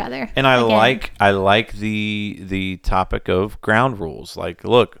loving each other. And I like the topic of ground rules. Like,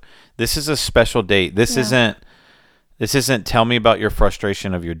 look, this is a special date. This isn't tell me about your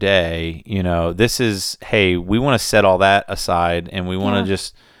frustration of your day. You know, this is, hey, we want to set all that aside and we want to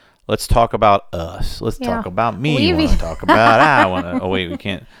just, let's talk about us. Let's talk about me. We want to talk about I want to. Oh, wait, we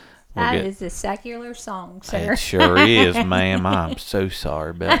can't. That is a secular song, sir. It sure is, ma'am. I'm so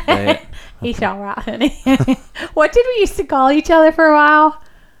sorry about that. He's all right, honey. What did we used to call each other for a while?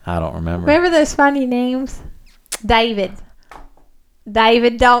 I don't remember. Remember those funny names? David,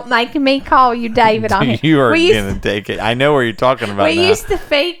 don't make me call you David on it. You are going to take it. I know where you're talking about We used to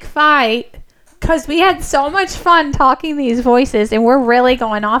fake fight because we had so much fun talking these voices, and we're really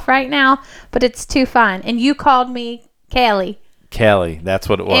going off right now, but it's too fun. And you called me Kelly. That's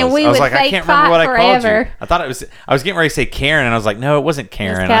what it was. And we I was would like, I can't remember what forever. I called you. I thought I was getting ready to say Karen, and I was like, no, it wasn't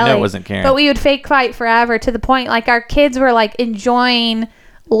Karen. I know it wasn't Karen. But we would fake fight forever to the point, like, our kids were, like, enjoying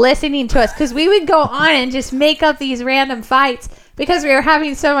listening to us because we would go on and just make up these random fights because we were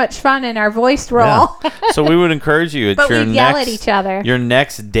having so much fun in our voice roll. Yeah. So we would encourage you but we'd yell at each other. Your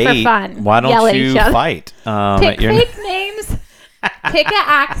next date, for fun. Why don't you fight? Pick fake names, pick an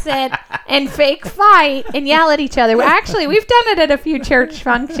accent, and fake fight and yell at each other. Actually, we've done it at a few church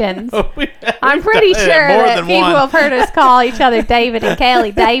functions. I'm pretty sure that people have heard us call each other David and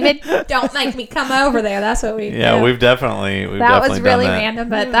Kaylee. David, don't make me come over there. That's what we do. Yeah, we've definitely that was really done that. random,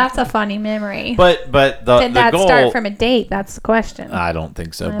 but that's a funny memory. But did that goal, start from a date? That's the question. I don't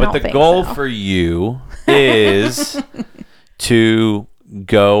think so. But the goal for you is to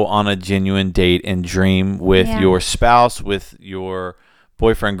go on a genuine date and dream with your spouse, with your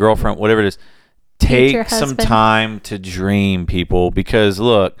boyfriend, girlfriend, whatever it is. Take some time to dream, people, because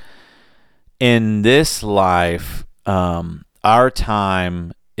look, in this life, our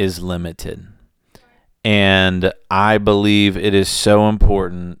time is limited. And I believe it is so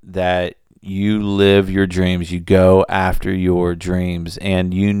important that you live your dreams. You go after your dreams.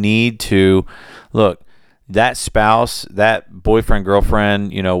 And you need to, look, that spouse, that boyfriend,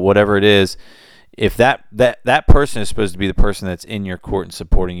 girlfriend, you know, whatever it is, if that person is supposed to be the person that's in your court and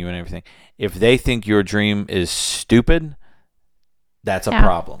supporting you and everything, if they think your dream is stupid, that's a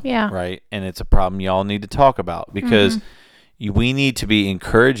problem. Yeah. Right? And it's a problem y'all need to talk about because we need to be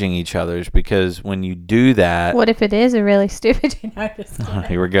encouraging each other, because when you do that... What if it is a really stupid dream?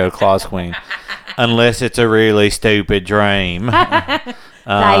 Here we go, Claus Queen. Unless it's a really stupid dream.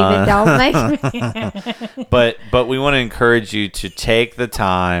 David, don't make me. But we want to encourage you to take the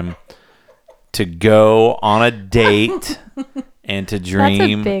time to go on a date and to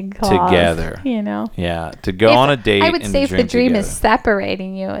dream together. You know. Yeah, to go on a date. I would say if the dream together. is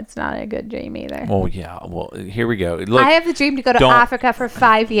separating you, it's not a good dream either. Oh yeah. Well, here we go. Look, I have the dream to go to Africa for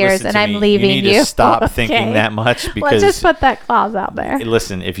 5 years, and I'm leaving you. You need to stop thinking that much because let's just put that clause out there.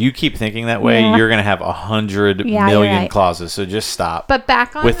 Listen, if you keep thinking that way, you're gonna have 100 million clauses. So just stop. But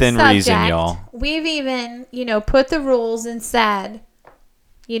back on within the subject, reason, y'all. We've even put the rules and said,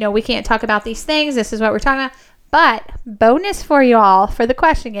 we can't talk about these things. This is what we're talking about. But bonus for you all for the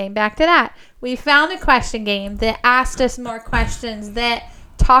question game. Back to that. We found a question game that asked us more questions that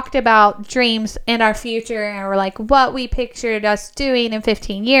talked about dreams and our future, and we're like, what we pictured us doing in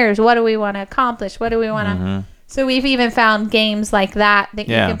 15 years. What do we want to accomplish? What do we want to... So we've even found games like that you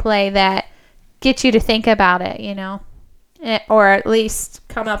can play that get you to think about it, or at least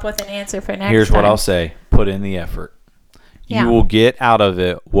come up with an answer for next time. Here's what I'll say. Put in the effort. You will get out of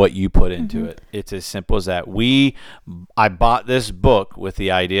it what you put into it. It's as simple as that. I bought this book with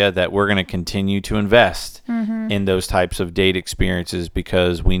the idea that we're going to continue to invest in those types of date experiences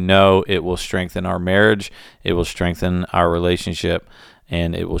because we know it will strengthen our marriage, it will strengthen our relationship,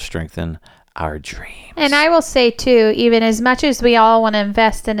 and it will strengthen our dreams. And I will say too, even as much as we all want to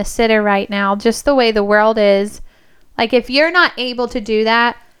invest in a sitter right now, just the way the world is, like if you're not able to do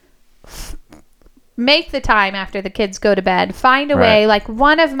that, make the time after the kids go to bed. Find a way. Like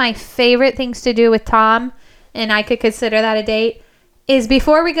one of my favorite things to do with Tom, and I could consider that a date, is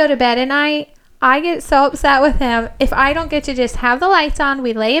before we go to bed at night, I get so upset with him if I don't get to just have the lights on,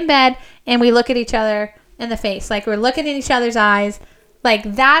 we lay in bed, and we look at each other in the face. Like we're looking in each other's eyes.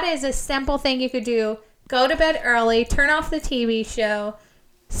 Like that is a simple thing you could do. Go to bed early, turn off the TV show,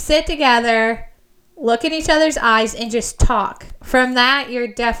 sit together, look in each other's eyes, and just talk. From that, you're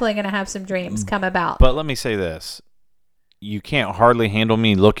definitely going to have some dreams come about. But let me say this. You can't hardly handle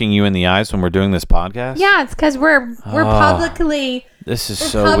me looking you in the eyes when we're doing this podcast? Yeah, it's because we're publicly... This is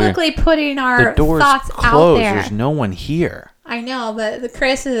so publicly weird. Putting our thoughts out there. There's no one here. I know, but the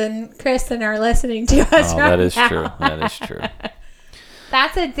Kristen are listening to us right that is now. True. That is true.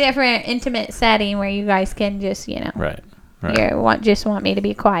 That's a different intimate setting where you guys can just, Right. You just want me to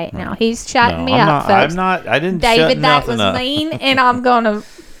be quiet now. He's shutting me up, folks. I'm not. I didn't. David, shut that was up. mean, and I'm going to.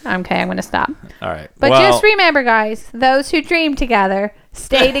 Okay, I'm going to stop. All right. But just remember, guys, those who dream together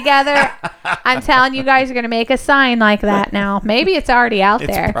stay together. I'm telling you guys are going to make a sign like that now. Maybe it's already out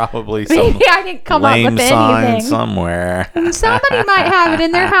there. It's probably some Maybe I didn't come up with sign anything. somewhere. Somebody might have it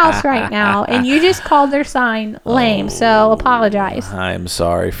in their house right now, and you just called their sign lame, so apologize. I'm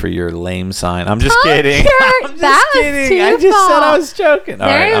sorry for your lame sign. I'm just kidding. I'm just kidding. I just said I was joking. All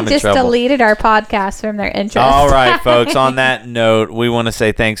right, I'm just in trouble. Deleted our podcast from their interest. All right, folks. On that note, we want to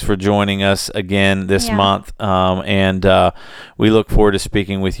say thanks for joining us again this month, and we look forward to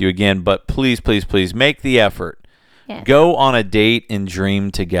speaking with you again. But please, please, please make the effort. Yes. Go on a date and dream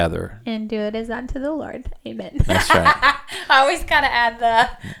together. And do it as unto the Lord. Amen. That's right. I always got to add the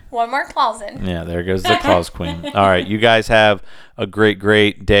one more clause in. Yeah, there goes the clause queen. All right, you guys have a great,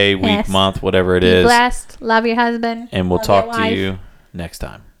 great day, week, month, whatever it is. Be blessed. Love your husband. And we'll talk to you next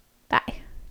time. Bye.